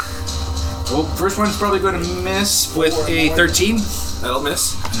 Well, first one's probably going to miss with a 13. That'll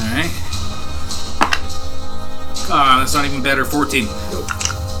miss. Alright. That's not even better. 14. Nope.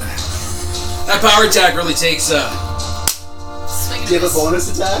 That power attack really takes, Do you have a bonus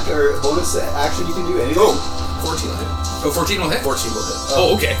attack or bonus action you can do? Anything? Oh, 14 will hit. Oh, 14 will hit? 14 will hit.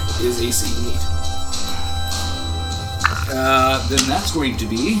 Oh, okay. It is AC neat. Then that's going to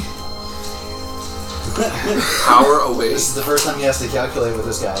be... Power away. This is the first time he has to calculate with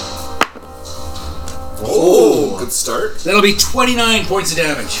this guy. Oh, good start. That'll be 29 points of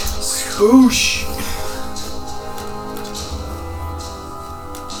damage. Boosh!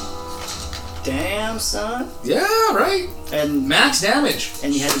 Damn, son. Yeah, right. And Max damage.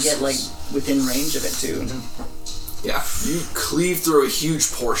 and you had to get like within range of it too. Yeah, you cleave through a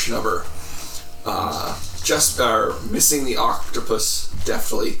huge portion of her, just missing the octopus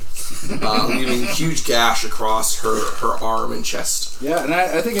deftly, leaving a huge gash across her arm and chest. Yeah, and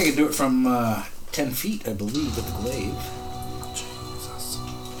I think I can do it from 10 feet, I believe, with the glaive.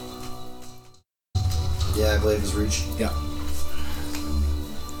 Yeah, glaive is reach. Yeah.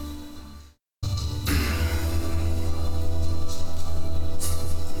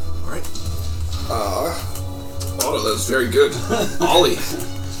 Alright. Oh, that was very good. Ollie.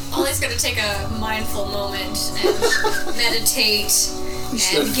 Ollie's gonna take a mindful moment and meditate. She's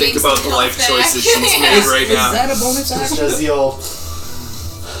and gonna think gain about some the life health choices back. she's made right Is now. that a bonus Just action? does the old.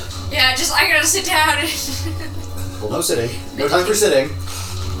 Yeah, I gotta sit down. Well, no sitting. No time for sitting.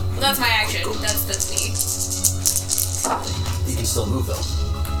 That's my action. That's me. You can still move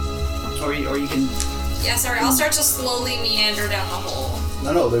though. Or you can. Yeah, sorry. I'll start to slowly meander down the hole.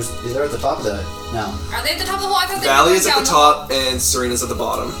 No, they're at the top of the now. Are they at the top of the hole? I thought they Valley were is at down the top and Serena's at the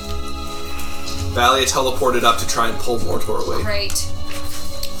bottom. Valley teleported up to try and pull Mortor away. Right.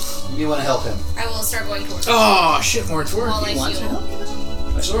 You want to help him? I will start going towards Oh, shit, Mortor. while I want to heal.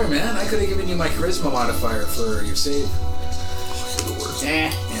 I'm sorry, man. I could have given you my charisma modifier for your save. You're the worst.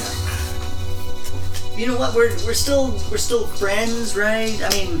 Yeah. You know what? We're still friends, right? I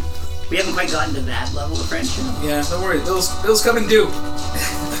mean, we haven't quite gotten to that level of friendship. Yeah, don't worry. Bill's coming due.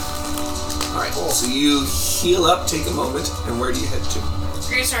 Alright, so you heal up, take a moment, and where do you head to?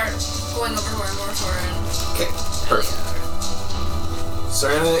 We're gonna start going over to where Mortor and Okay, perfect.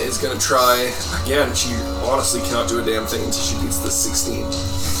 Serena is gonna try again. She honestly cannot do a damn thing until she beats the 16.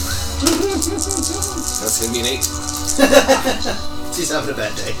 That's gonna be an 8. She's having a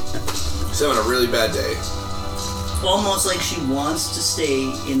bad day. She's having a really bad day. Almost like she wants to stay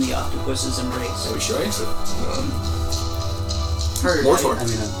in the octopus's embrace. Are we sure? Her. Mortor. I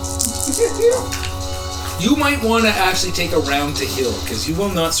mean, You might want to actually take a round to heal, because you will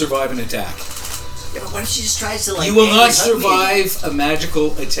not survive an attack. Yeah, but what if she just tries to like? You will not hug me? survive a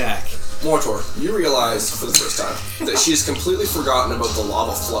magical attack. Mortor, you realize for the first time that she's completely forgotten about the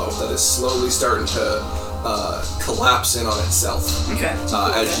lava flow that is slowly starting to collapse in on itself. Okay.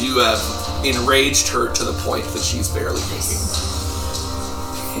 As you have enraged her to the point that she's barely thinking.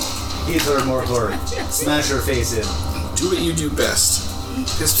 he's her Mortor. Smash her face in. Do what you do best.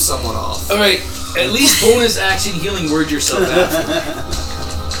 Piss someone off. Alright, at least bonus action healing word yourself out.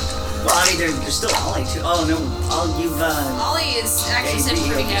 Well, I mean, there's still Ollie too. Oh no, you've Ollie is actually sitting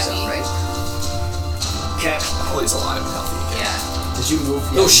pretty heavy. right? Okay. Ollie's alive and healthy. Yeah. Did you move?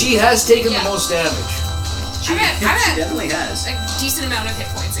 No, she has taken Yeah. the most damage. She, I'm she at definitely has. a decent amount of hit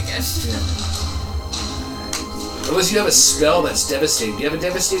points again. Unless you have a spell that's devastating. Do you have a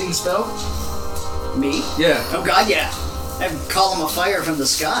devastating spell? Me? Yeah. Oh god, yeah. I have column of fire from the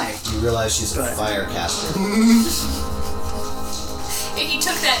sky. You realize she's a fire caster. And he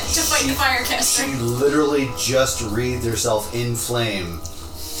took that to fight the firecaster. She literally just wreathed herself in flame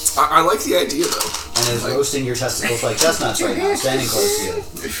I like the idea though. and is roasting your testicles like chestnuts right now, standing close to you.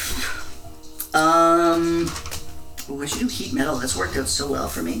 Oh, I should do heat metal. That's worked out so well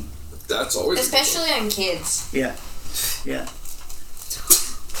for me. That's always a good one. Especially on kids. Yeah. Yeah.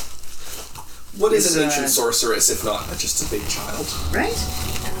 What is It's, an ancient sorceress if not just a big child? Right?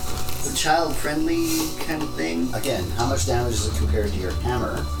 A child-friendly kind of thing. Again, how much damage is it compared to your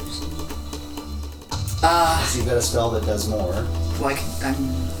hammer? So you've got a spell that does more. Well,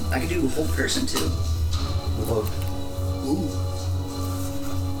 I could do a whole person too. Without,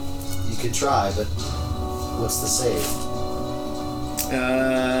 you could try, but what's the save?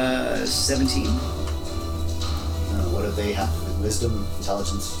 17. What do they have? Wisdom,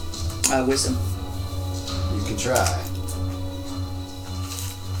 intelligence. Wisdom. You could try.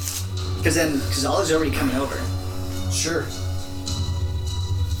 Because Ollie's already coming over. Sure.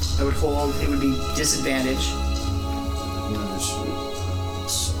 I would hold. It would be disadvantage. You know,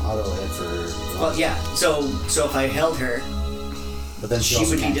 just auto hit for. Well, yeah. So if I held her, But then she she also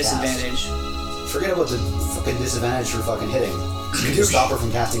would be can't cast. disadvantage. Forget about the fucking disadvantage for fucking hitting. You can just stop her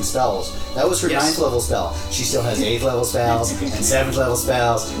from casting spells. That was her Yes. 9th level spell. She still has 8th level spells, and 7th level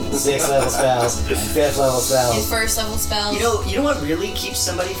spells, and 6th level spells, and 5th level His spells. first level spells. You know what really keeps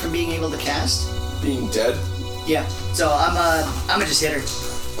somebody from being able to cast? Being dead? Yeah. So I'm gonna just hit her.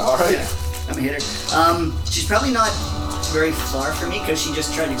 Alright. Yeah, I'm gonna hit her. She's probably not very far from me because she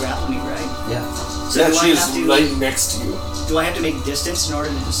just tried to grapple me, right? Yeah. So Yeah, do she I is have to right next to you. do I have to make distance in order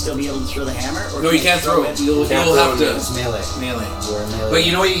to still be able to throw the hammer? Or No, you I can't throw it. You'll Can't have throw to it. It's melee. melee. You're a melee. But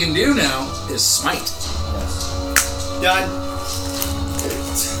you know what you can do now is smite. Yes. Done.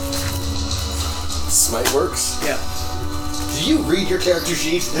 Smite works. Yeah. Did Do you read your character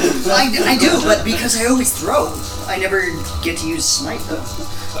sheet? I do, but because I always throw, I never get to use smite though.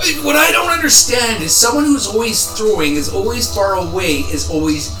 What I don't understand is someone who's always throwing, is always far away, is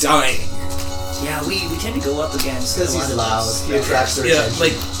always dying. Yeah, we tend to go up against. Because he's loud. He attracts their Yeah, attention.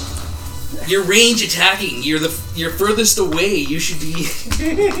 like you're range attacking. You're furthest away. You should be,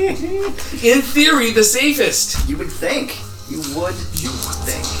 in theory, the safest. You would think. You would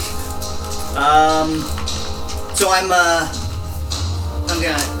think. So I'm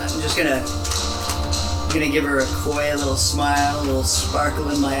just gonna give her a coy little smile, a little sparkle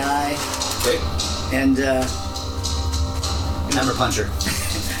in my eye, Okay. and Hammer puncher.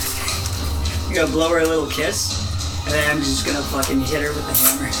 I'm gonna blow her a little kiss, and then I'm just gonna fucking hit her with the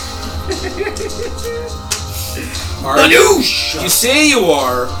hammer. Are you? You say you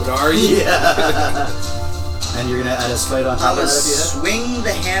are, but are you? Yeah. And you're gonna add a spite on top I'm of gonna that if you hit? swing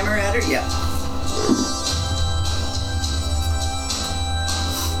the hammer at her. Yeah.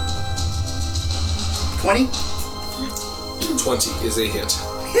 20. 20 is a hit.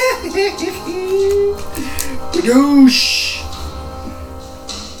 Badoosh.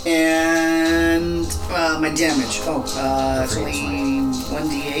 And my damage. It's only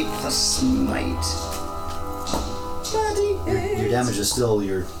 1d8 plus smite. Your damage is still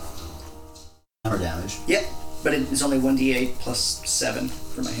your hammer damage. Yep, but it's only 1d8 plus 7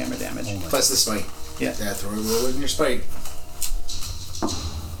 for my hammer damage. Plus the spite. Yeah. Throw a little in your spite.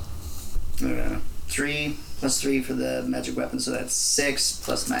 3 plus 3 for the magic weapon, so that's 6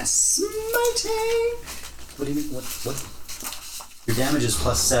 plus my smiting. What do you mean? What? Your damage is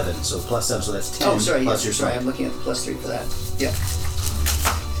plus 7, so plus 7, so that's 10 Oh, sorry, plus yes, your sorry, smite. I'm looking at the plus 3 for that. Yeah.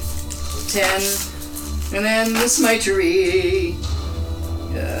 10, and then the smitery.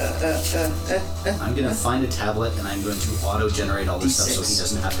 I'm gonna find a tablet and I'm going to auto-generate all this stuff so he D6.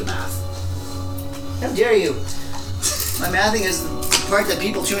 doesn't have to math. How dare you? My mathing is the part that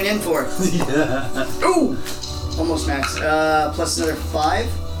people tune in for. Yeah. Ooh! Almost max. Plus another 5.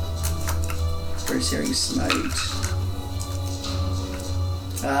 For searing smite.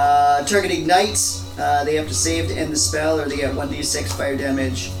 Target ignites. They have to save to end the spell, or they get 1d6 fire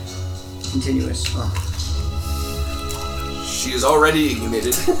damage. Continuous. She is already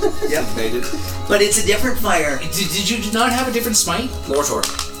ignited. Yep. Ignited. But it's a different fire. Did you not have a different smite? Mortor,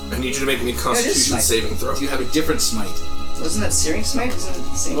 I need you to make me a Constitution smite. saving throw. You have a different smite. Wasn't that searing smite? Isn't it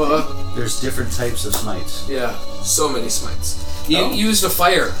the same thing? There's different types of smites. Yeah. So many smites. You used a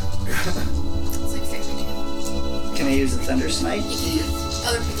fire. It's like fairy tale. Can I use the thunder smite? You can use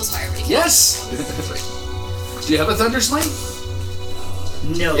other people's fire, but you can't. Yes. Do you have a thunder smite?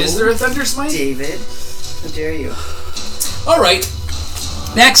 No. Is there a thunder smite? David? How dare you? All right.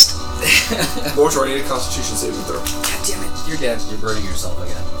 Next. Mortor, I need a Constitution saving throw. God damn it. You're dead. You're burning yourself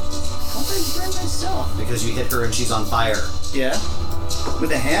again. How did I burn myself? Because you hit her and she's on fire. Yeah.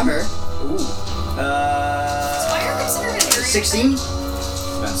 With a hammer. Ooh. Fire considered an area? 16?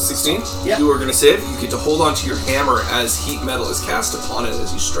 16? Yeah. You are going to save. You get to hold on to your hammer as heat metal is cast upon it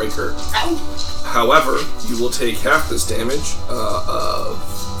as you strike her. Ow! However, you will take half this damage of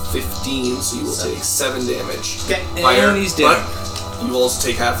 15, so you will take 7 damage. Okay. Fire, And he's dead. but you will also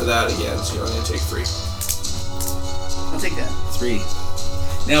take half of that again, so you're only going to take 3. I'll take that. 3.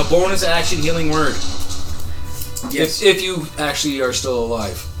 Now, bonus action healing word. Yes. If you actually are still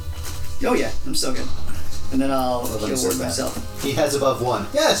alive. Oh yeah, I'm still good. And then I'll Well, let me heal say word that. myself. He has above 1.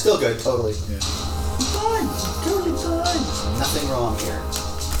 Yeah, it's still good, totally. Fine. Totally fine. Nothing wrong here.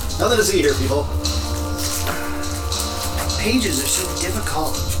 Nothing to see here, people. Pages are so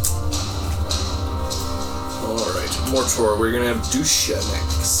difficult. Alright, Mortor, we're going to have Dusha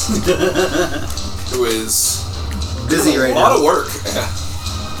next. Who is Busy doing right a lot now. of work.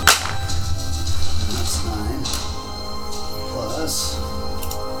 That's 9. Plus.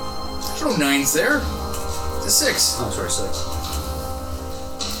 There's no 9s there. It's a 6. Oh, sorry, 6.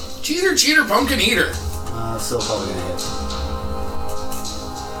 Cheater, pumpkin eater. Still probably gonna hit.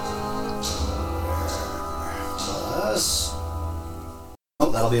 Plus.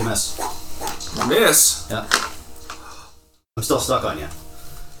 Oh, that'll be a miss. Miss. Yeah. I'm still stuck on you.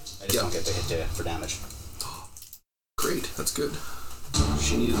 I just don't get to hit you for damage. Great, that's good.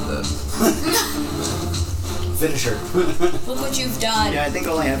 She needed that. Finish her. Look what you've done. Yeah, I think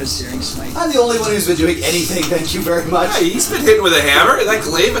all I have is searing smite. I'm the only one who's been doing anything, thank you very much. Yeah, he's been hitting with a hammer. That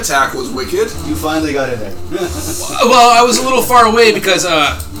glaive attack was wicked. You finally got in there. Well, I was a little far away because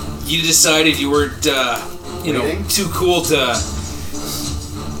you decided you weren't, Waiting? too cool to.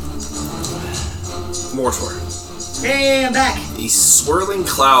 Mortor, Hey, I'm back. A swirling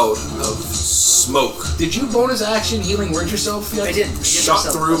cloud of smoke Did you bonus action healing word yourself yet? I did.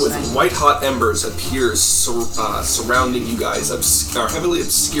 shot through with white hot embers appears surrounding you guys, heavily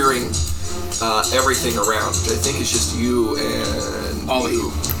obscuring everything around, which I think is just you and Ollie.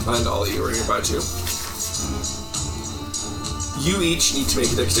 And Ollie, you are nearby too. You each need to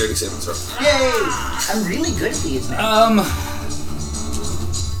make a dexterity saving throw. Yay! I'm really good at these, man.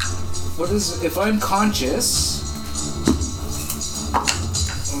 What is if I'm conscious?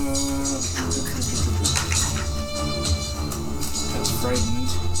 That's frightened.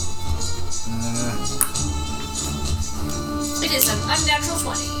 It is an unnatural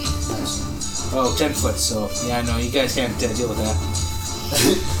 20. Oh, 10 foot. So yeah, no, you guys can't deal with that.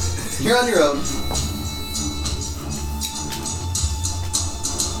 You're on your own.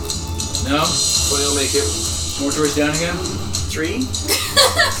 No, 20 will make it. more towards down again. 3?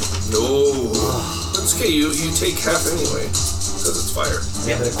 No. That's okay, you take half anyway, because it's fire.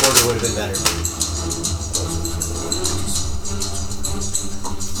 Yeah, but a quarter would have been better.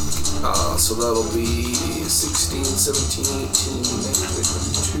 So that'll be 16, 17, 18,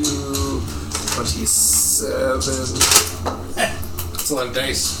 22, 27, That's a lot of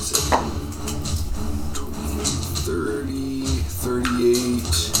dice. 30, 38,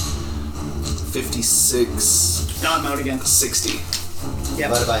 56, No, I'm out again. 60. Yep.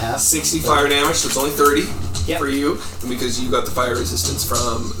 Divided by half. 60 fire damage, so it's only 30 Yep. for you. And because you got the fire resistance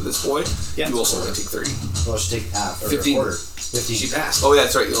from this boy, Yep. you also only take 30. Well, I should take half or 15. a quarter. 15. She passed. Oh yeah,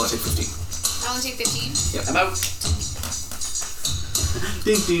 that's right, you only take 15. I only take 15. I'm out.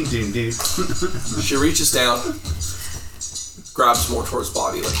 Ding, ding, ding, ding. She reaches down, grabs more towards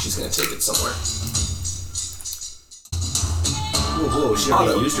body, like she's gonna take it somewhere. Whoa, she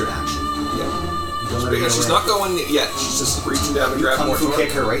already used her action. Yeah. Don't let her Yeah, get she's away. not going yet. She's just reaching down to grab Kung more Fu toward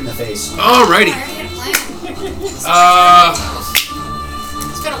kick her right in the face. I Alrighty. already had a plan.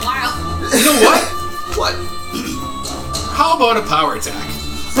 It's been a while. You know what? What? How about a power attack?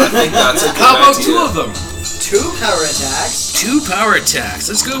 I think that's a good How about idea. 2 of them? 2 power attacks? 2 power attacks.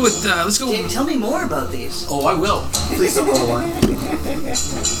 Let's go with. Let's go. Hey, tell me more about these. Oh, I will. Please don't roll one.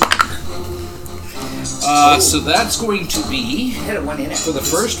 So that's going to be I had a 1 in it. for the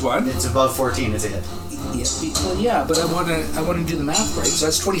first one. It's above 14, it's a hit. Well, yeah, but I want to do the math right. So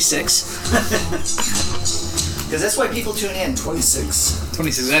that's 26. Because that's why people tune in. 26.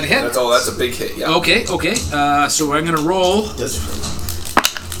 26. Is that a hit? That's a big hit, yeah. Okay. So I'm gonna roll. Does it?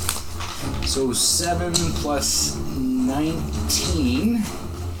 So 7 plus 19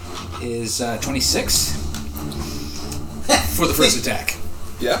 is 26 for the first attack.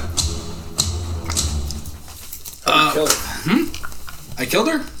 Yeah? Kill her. I killed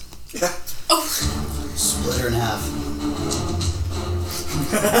her. Yeah. Split her in half.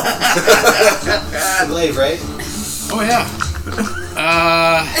 Glaive, right? Oh yeah.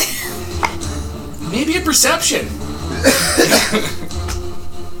 Maybe a perception.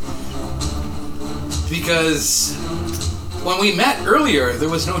 Because when we met earlier, there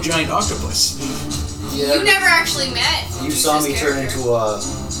was no giant octopus. Yeah. You never actually met. You saw me turn character. into a...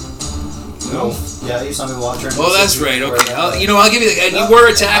 No. Yeah, you saw me turn into Well, that's a- right. Okay. I'll give you the. And you were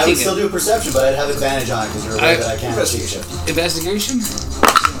I attacking would still it. do perception, but I'd have advantage on it because you're aware that I can't Investigate. shift. Investigation.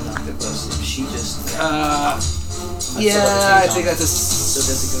 She just... Yeah, I think that's So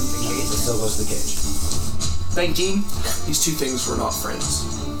does it go to the It cage? still goes to the cage. 19. These two things were not friends.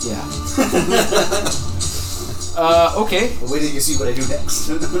 Yeah. Okay. But wait till you see what I do next.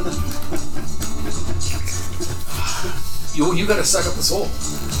 You gotta suck up the soul.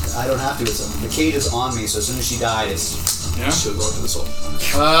 I don't have to. The cage is on me, so as soon as she died, it's... Yeah. She'll go into the soul.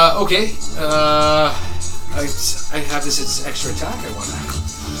 Okay. I have this extra attack I wanna.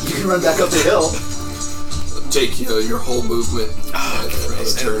 You can run back up the hill. Take your whole movement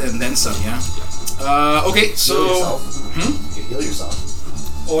and turn. And then some, yeah. Okay, Heal so. yourself. You can heal yourself.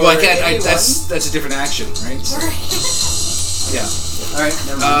 Well, I can't. anyone. That's a different action, right? So, yeah. Alright,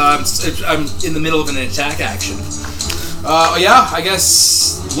 never mind. I'm in the middle of an attack action. Yeah, I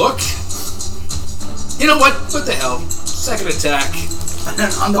guess. Look. You know what? What the hell? Second attack.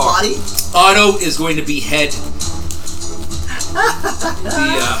 On the body? Otto is going to behead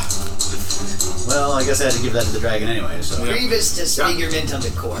Well, I guess I had to give that to the dragon anyway, so... Grievous disfigurement of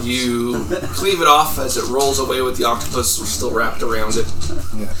the corpse. You cleave it off as it rolls away with the octopus still wrapped around it.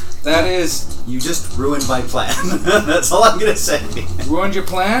 That is You just ruined my plan. That's all I'm gonna say. ruined your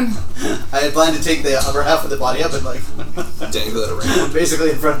plan. I had planned to take the upper half of the body up and Dangle it around. basically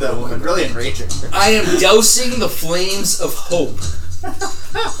in front of that woman. Really enrage her. I am dousing the flames of hope.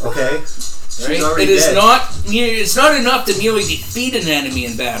 Okay. Right? already It is dead. not. It's not enough to merely defeat an enemy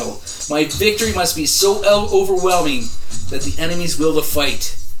in battle. My victory must be so overwhelming that the enemy's will to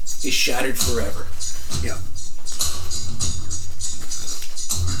fight is shattered forever. Yeah.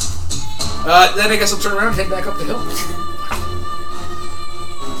 Then I guess I'll turn around and head back up the hill.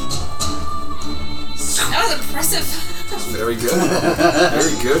 That was impressive. Very good.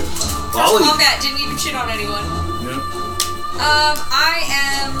 Very good. Ollie. Combat didn't even shit on anyone. Yeah. I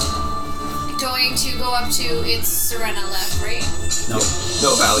am going to go up to it's Serena left, right? No.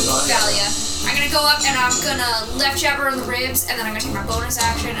 No, Valia. Valia. I'm gonna go up and I'm gonna left jab her in the ribs, and then I'm gonna take my bonus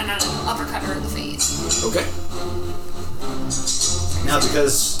action and I'm gonna uppercut her in the face. Okay. Now,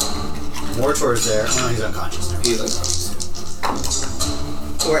 because Mortor's there. Oh, no, he's unconscious now. He's unconscious.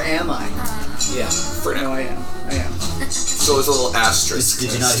 Or am I? Yeah. For No, now. I am. So it's a little asterisk.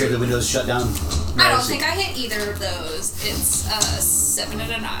 Did you not hear the windows shut down? I don't think I hit either of those. It's 7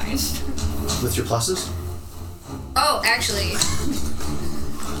 and a 9. With your pluses? Oh, actually.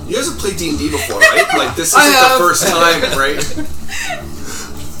 You guys have played D&D before, right? Like, this isn't the first time, right?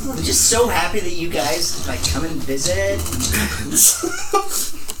 I'm just so happy that you guys like come and visit.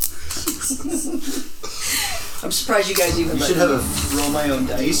 I'm surprised you guys even You let should me have a roll my own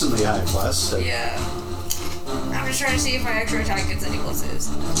dice. decently high plus. So Yeah. I'm just trying to see if my extra attack gets any pluses.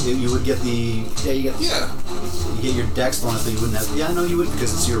 you would get the Yeah, Yeah. you get your dex bonus, but you wouldn't have. Yeah, no, you wouldn't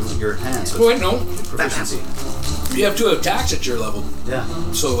because it's your hand. So Oh, wait, no. it's proficiency. You have 2 attacks at your level, Yeah,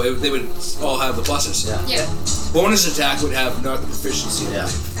 so they would all have the pluses. yeah. Yeah. Bonus attack would have not the proficiency Yeah.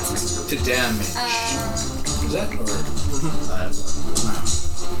 to damage. Is that or?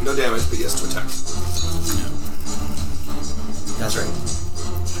 No damage, but yes to attack. That's right.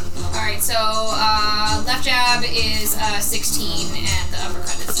 Alright, so left jab is 16 and the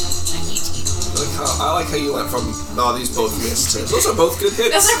uppercut is 18. I like how you went from, oh, these both missed to, those are both good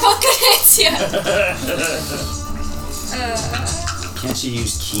hits. Those are both good hits, yeah. Can't you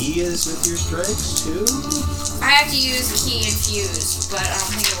use key as with your strikes too? I have to use key and fuse, but I don't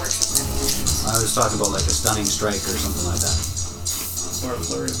think it works with them. I was talking about like a stunning strike or something like that. Or a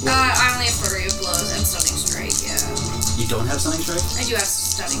flurry of blows. I only have flurry of blows and stunning strike, yeah. You don't have stunning strike? I do have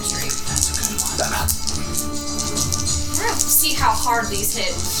stunning strike. That's a good one. We're gonna see how hard these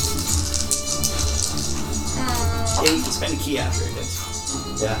hit. Yeah, you can spend a key after it.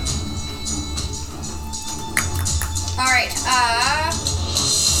 Yeah. Alright,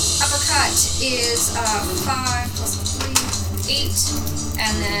 uppercut is 5 plus 3, 8,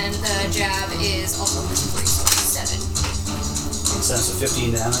 and then the jab is also plus 3, so 7. So that's a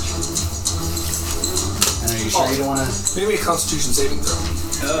 15 damage. And are you sure you don't want to? Maybe a Constitution saving throw.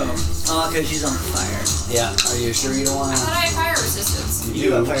 Oh, because she's on fire. Yeah. Are you sure you don't want I to? thought I had fire resistance. You You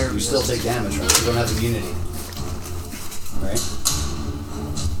do. have fire You still take damage, right? You don't have immunity, right?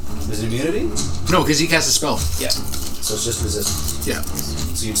 Is it immunity? No, because he cast a spell. Yeah. So it's just resistance. Yeah.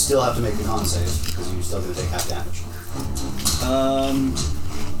 So you'd still have to make the con save because you're still going to take half damage.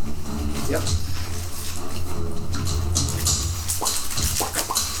 Yep.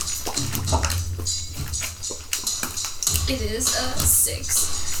 It is 6.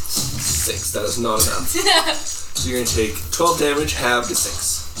 6, that is not enough. So you're going to take 12 damage, halved to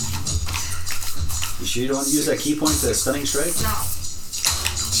 6. You sure you don't want to use that key point to stunning strike? No.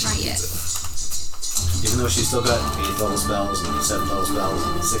 Not yet. Even though she's still got 8 level spells and 7 level spells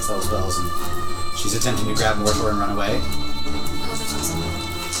and 6 level spells and she's attempting to grab Mortor and run away. Oh, that's awesome.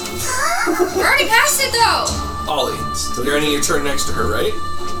 We're already past it though! Ollie, you're ending your turn next to her, right?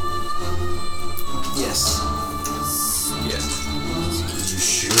 Yes. Yeah. You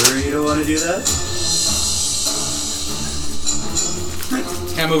sure you don't want to do that?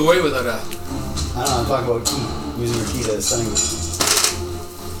 Can't move away without a. I don't know, I'm talking about key. Using your key to stunning.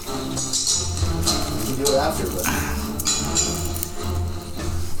 You can do it after, but.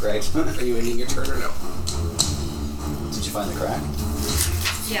 Great. Are you ending your turn or no? Did you find the crack?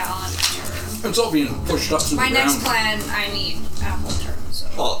 Yeah, I'll end my turn. It's all being pushed up to My the ground. next plan, I need a whole turn, so.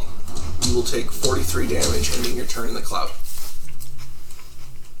 Ollie, you will take 43 damage, ending your turn in the cloud.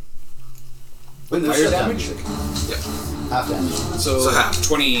 Wait, there's Fire shutdown damage? music. Yeah. Half damage. So, So half.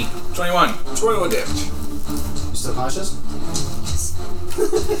 20, 21. 21 damage. You still conscious?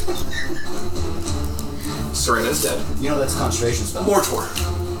 Serena's dead. You know that's a concentration spell. Mortor.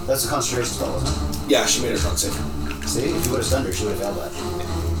 That's a concentration spell, isn't Yeah, she made a con save. it? See? If you would have stunned her, she would have failed that.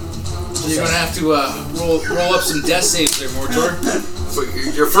 So you're gonna have to roll up some death saves there, Mortor. For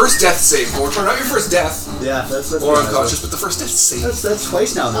your first death save, Mortor. Not your first death. Yeah, that's Or unconscious, but the first death save. That's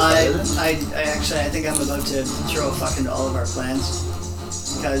twice now. I This actually, I think I'm about to throw a fuck into all of our plans.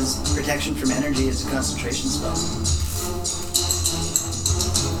 Because protection from energy is a concentration spell.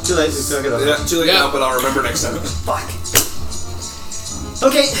 Too late. We took it up. Yeah, too late Yeah. now, but I'll remember next time. Fuck.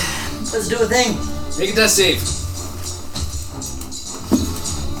 Okay. Let's do a thing. Make a death save.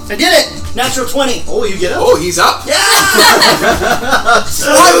 I did it! Natural 20. Oh, you get up? Oh, he's up. Yeah! I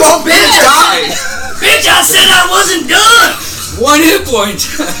won't die. Bitch, I said I wasn't done! 1 hit point.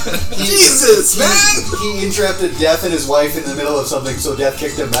 Jesus, man. He interrupted Death and his wife in the middle of something, so Death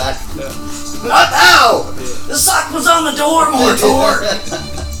kicked him back. What now? The sock was on the door, Mortor!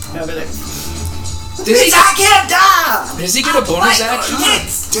 I'll be like, Does I can't die! he get a bonus action?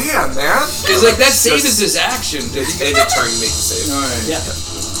 Damn, man. It's like that save is his action. End of turn, make the save. Alright. Yeah.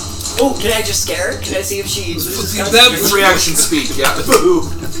 Oh, can I just scare her? Can I see if she loses That Reaction speed, yeah. Boo.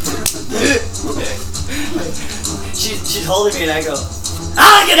 She's holding me and I go,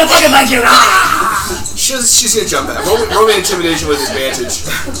 I'm gonna fucking bite you! Ah! She's gonna jump back. Roll me intimidation with advantage.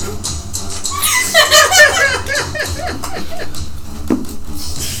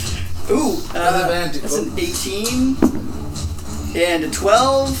 ooh, that's an 18 and a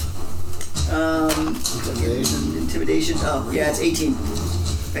 12. Intimidation. Oh, yeah, it's 18.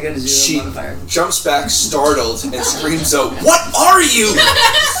 I got a 0 She modifier. jumps back, startled, and screams out, "What are you?"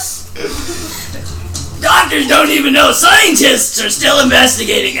 Doctors don't even know. Scientists are still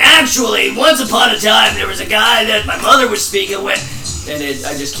investigating. Actually, once upon a time, there was a guy that my mother was speaking with. And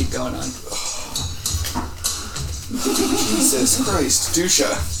I just keep going on. Jesus Christ, Dusha.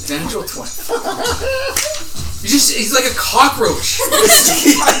 Natural 20. He's like a cockroach.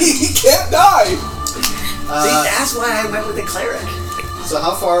 He can't die. See, that's why I went with the cleric. So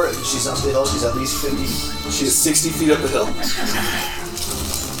how far? She's up the hill. She's at least 50. She's 60 feet up the hill.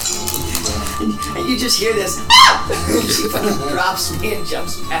 And you just hear this. She fucking drops me and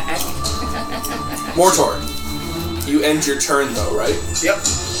jumps back. Mortor, you end your turn though, right? Yep.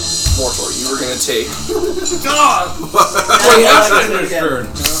 Mortor, you were gonna take Wait, after his turn.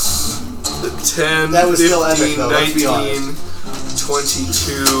 10, That was 15, still epic, though, let's be 19,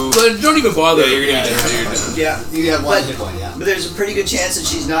 22. But don't even bother. Yeah, you're gonna be dead. Yeah. You have one But- hit point, yeah. But there's a pretty good chance that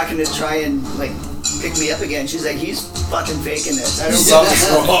she's not going to try and, like, pick me up again. She's like, he's fucking faking this. I don't Something's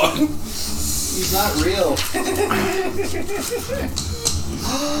wrong. He's not real.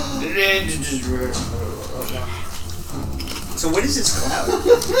 So what is this cloud?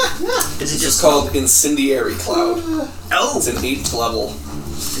 Is it It's just called Incendiary Cloud. Oh, It's an 8th level.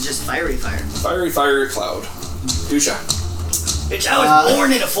 it's just fiery fire. Fiery cloud. Dusha. Bitch, I was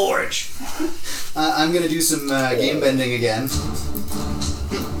born in a forge. I'm gonna do some game bending again.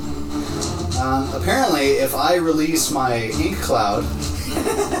 Apparently, if I release my ink cloud,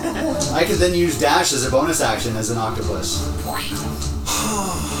 I could then use dash as a bonus action as an octopus.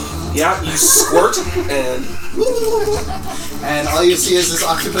 Yeah, you squirt and And all you see is this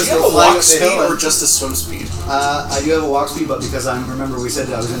octopus do you go have a flying walk up the speed hill. or just a swim speed? I do have a walk speed, but because remember we said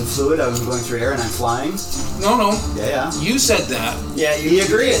I was in fluid, I was going through air and I'm flying. No. Yeah. You said that. Yeah, He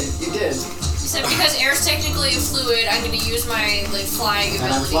agreed. You did. So because air's technically a fluid, I'm going to use my flying And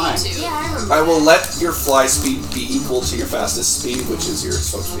I'm ability flying. too. Yeah, I remember. I will let your fly speed be equal to your fastest speed, which is your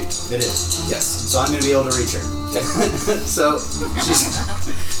swim speed. It is. Yes. So I'm gonna be able to reach her. Okay. So she's.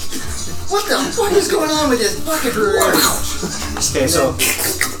 What the fuck is going on with this bucket brewer? Okay, so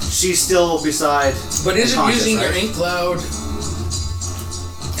she's still beside. But isn't unconscious, using your right? ink cloud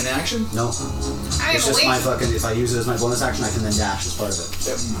an action? No. I It's am just my awake. fucking. If I use it as my bonus action, I can then dash as part of it.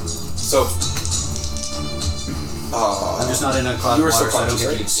 Yep. So. I'm just not in a cloud You of were water, so I don't subconscious, get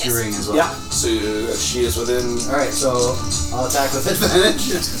right? the obscuring as well. Yeah. So she is within. Alright, so I'll attack with advantage.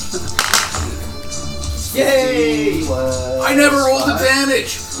 Yay! I never rolled five.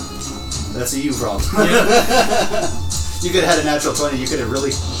 advantage. That's a you problem. You could have had a natural 20, you could have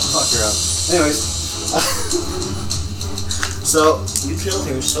really fucked her up. Anyways. So, You killed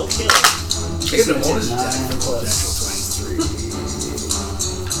her, so kill. I get a bonus 9 attack. plus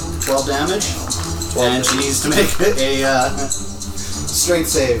 12 damage. And she needs to make a strength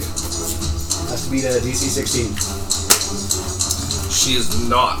save. Has to beat a DC 16. She is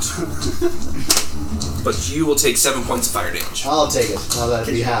not. But you will take 7 points of fire damage. I'll take it. Well,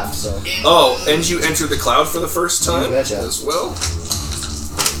 that'd be half, so. Oh, and you enter the cloud for the first time You betcha. as well?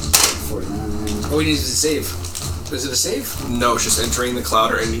 49. Oh, he needs to save. Is it a save? No, it's just entering the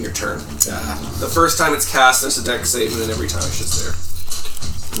cloud or ending your turn. Ah. The first time it's cast, there's a dex save, and then every time it's just there.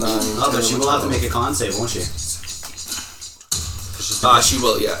 9, Oh, but 10, she will have to make a con save, won't she? She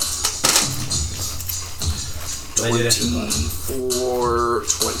will, yeah. I did it. 24,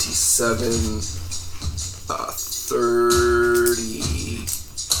 27,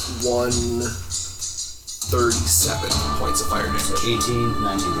 31, 37 points of fire damage. 18,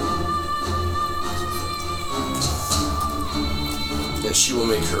 19. And she will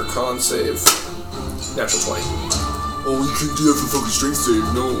make her con save. Natural 20. Oh, you can do that for fucking strength save.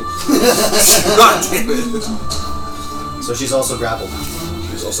 No. God damn it. So she's also grappled now.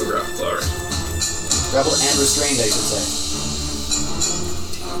 She's also grappled. Alright. Grappled and restrained, I should say.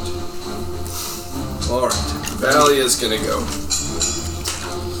 Alright. Valia's gonna go.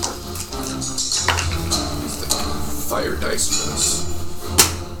 Fire dice for this.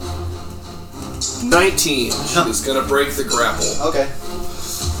 19. She's gonna break the grapple. Okay.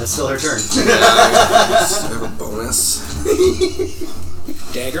 That's still her turn. I have a bonus.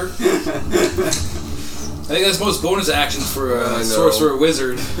 Dagger? I think that's most bonus actions for I know. a sorcerer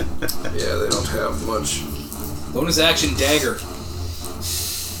wizard. Yeah, they don't have much. Bonus action dagger.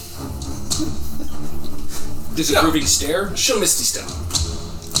 Disapproving stare? She'll Misty Step.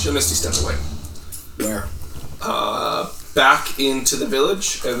 She'll Misty Step away. Where? Back into the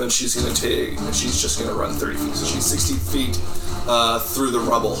village, and then she's just gonna run 30 feet. So she's 60 feet through the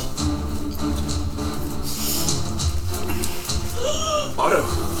rubble. Otto.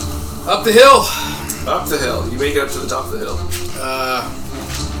 Up the hill! Up the hill. You make it up to the top of the hill.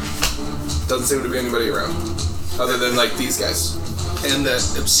 Doesn't seem to be anybody around. Other than, like, these guys. And that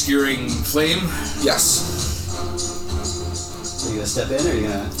obscuring flame. Yes. So you gonna step in, or are you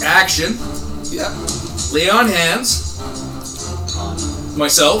gonna... Action. Yeah. Lay on hands. On.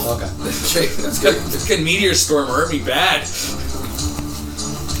 Myself. Okay. Okay, that's good. Can meteor storm hurt me bad.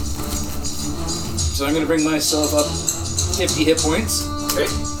 So I'm gonna bring myself up 50 hit points. Okay.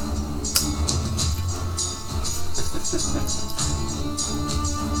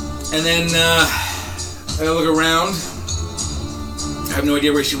 And then I look around. I have no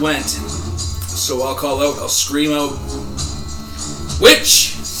idea where she went. So I'll call out, I'll scream out,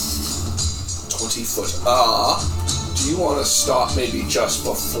 Witch! 20 foot. Do you want to stop maybe just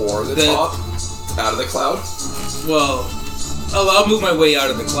before the top? Out of the cloud? Well, I'll move my way out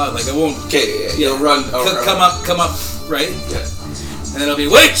of the cloud. Like I won't. Okay, yeah. You'll run. Come up, right? Yeah. And then I'll be,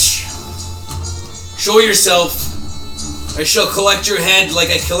 Witch! Show yourself. I shall collect your head like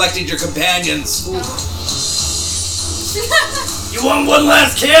I collected your companions. You want one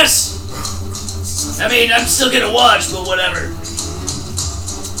last kiss? I mean, I'm still gonna watch, but whatever.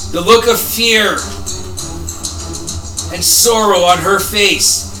 The look of fear and sorrow on her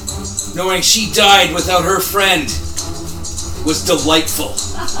face, knowing she died without her friend, was delightful.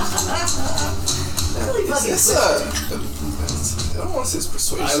 Is this I don't want to say it's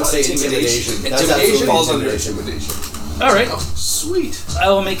persuasion. I would say intimidation. That's Intimidation? absolutely Falls under intimidation. intimidation. All right, Oh, sweet. I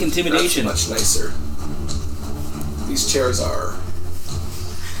will make intimidation. That's much nicer. These chairs are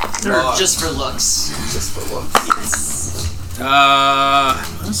They're not just for looks. just for look. Yes.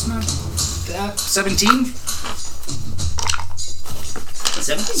 That's not that. 17?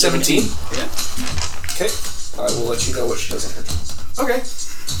 17. Yeah. Okay. I will let you know what she does on her turn. Okay.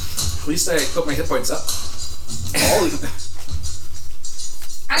 At least I put my hit points up.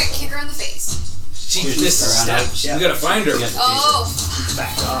 I could kick her in the face. She She's missed a around step. out. Yeah. We gotta find her. You have to chase Oh.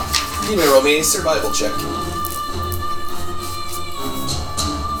 Back off. You may roll me a survival check.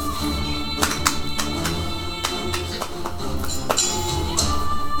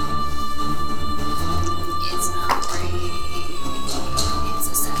 It's not great. It's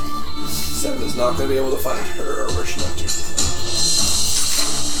a 7. 7 is not going to be able to find her or where she went to.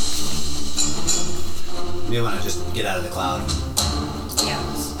 You want to just get out of the cloud. Yeah.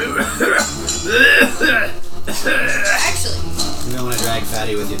 Actually, You don't want to drag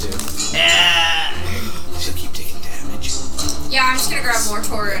Fatty with you too. She'll keep taking damage. yeah, I'm just gonna grab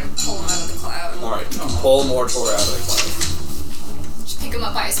Mortor and pull him out of the cloud. Alright. Pull Mortor out of the cloud. Just pick him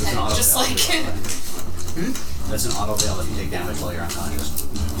up by his It's head, an auto just fail. like. That's an auto fail if you take damage while you're unconscious.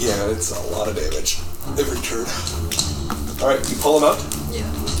 Yeah, it's a lot of damage every turn. Alright, you pull him out. Yeah.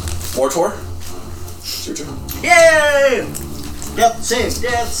 Mortor. It's your turn. Yay! Death save,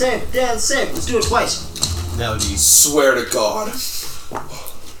 death save, death save. Let's do it twice. That would be. Swear to God.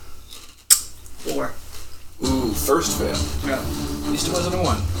 4. Ooh, first fail. Yeah. At least it wasn't a 1.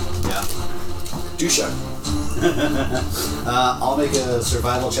 Yeah. Dusha. I'll make a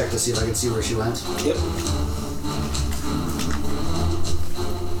survival check to see if I can see where she went. Yep.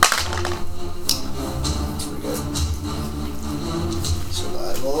 Pretty good.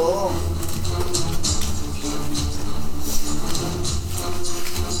 Survival.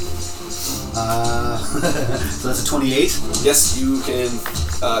 So that's a 28. Yes, you can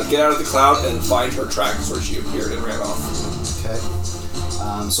get out of the cloud and find her tracks where she appeared and ran off. Okay.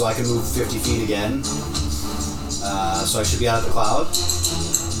 So I can move 50 feet again. So I should be out of the cloud.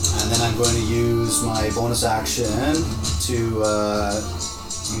 And then I'm going to use my bonus action to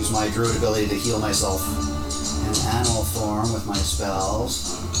use my druid ability to heal myself in animal form with my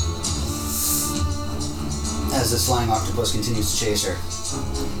spells. As this flying octopus continues to chase her.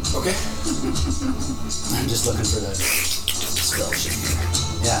 Okay. I'm just looking for the spell sheet.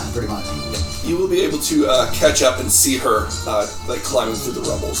 Yeah, pretty much. You will be able to catch up and see her like climbing through the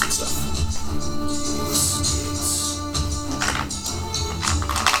rubbles and stuff.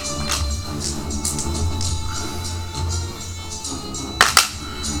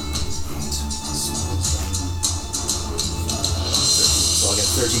 So I'll get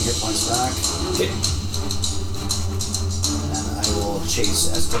 13 hit points back. Okay. And I will chase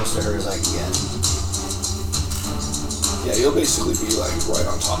as close to her as I can get. Yeah, you'll basically be like right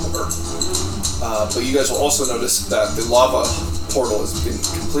on top of her. But you guys will also notice that the lava portal has been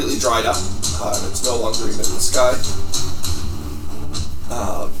completely dried up. And it's no longer even in the sky.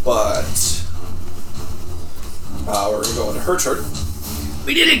 But we're gonna go into her turn.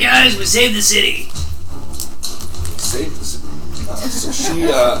 We did it, guys. We saved the city. Save the city. So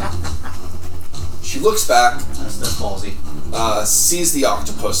she looks back, That's ballsy. sees the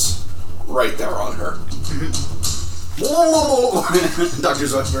octopus right there on her. Dr.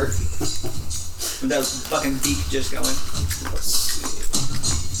 Zuckerberg. With that fucking beak just going. Let's see.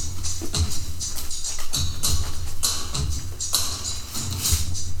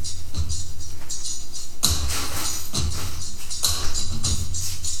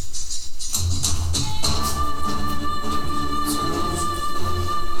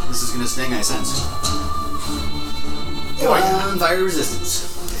 This is gonna sting, I sense. Fire resistance.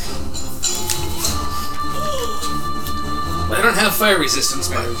 I don't have fire resistance,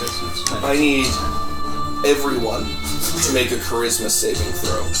 man. I need everyone to make a charisma saving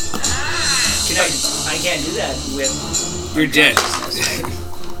throw. I can't do that with. You're dead.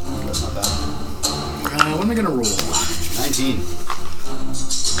 That's not bad. What am I gonna roll? 19.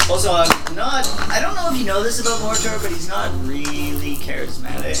 Also, I'm not. I don't know if you know this about Mortor, but he's not really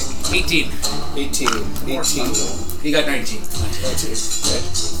charismatic. 18. 18. He got 19. 19. Okay.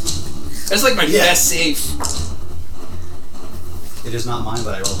 That's like my best save. It is not mine,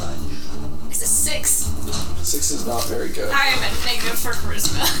 but I rolled high. It's a 6. 6 is not very good. I am a negative for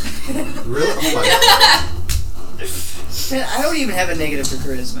charisma. Really? Oh my god. Man, I don't even have a negative for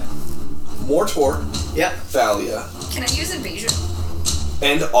charisma. Mortor, Yep. Thalia, Can I use evasion?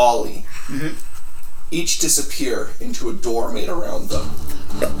 and Ollie each disappear into a door made around them,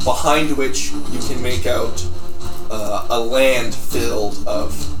 behind which you can make out a land filled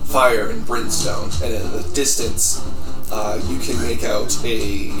of fire and brimstone, and in the distance you can make out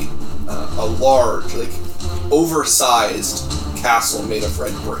a large, like oversized castle made of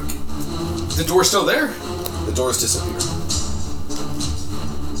red brick. The door's still there? The doors disappear.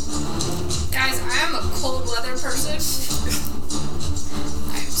 Guys, I am a cold weather person. I'm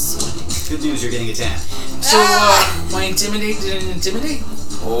sweating. Good news, you're getting a tan. So, my intimidate didn't intimidate?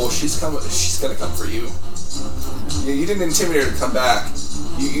 Oh, she's gonna come for you. You didn't intimidate her to come back.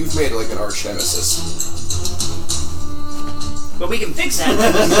 You've made like an arch nemesis. But we can fix that.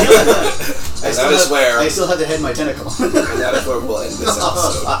 And that is where I still have to head my tentacle. and that is where we'll end this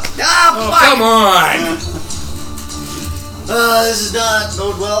episode. Oh, come on! This does not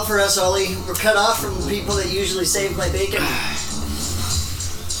bode well for us, Ollie. We're cut off from the people that usually save my bacon.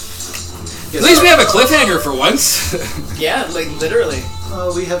 At least we have a cliffhanger for once. Yeah, like literally.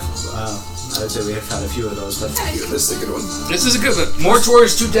 We have, I would say we have had a few of those, but This is a good one. This is a good one.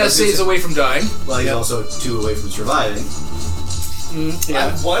 Mortor's 2 death saves away from dying. well, he's also 2 away from surviving.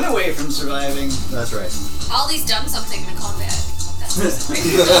 I'm 1 away from surviving. That's right. Ollie's done something in combat. That's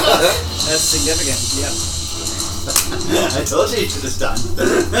That's significant. Yep. I told you should have done.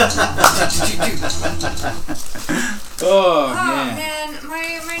 Oh, Oh man.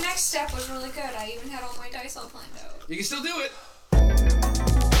 man, my next step was really good. I even had all my dice all planned out. You can still do it.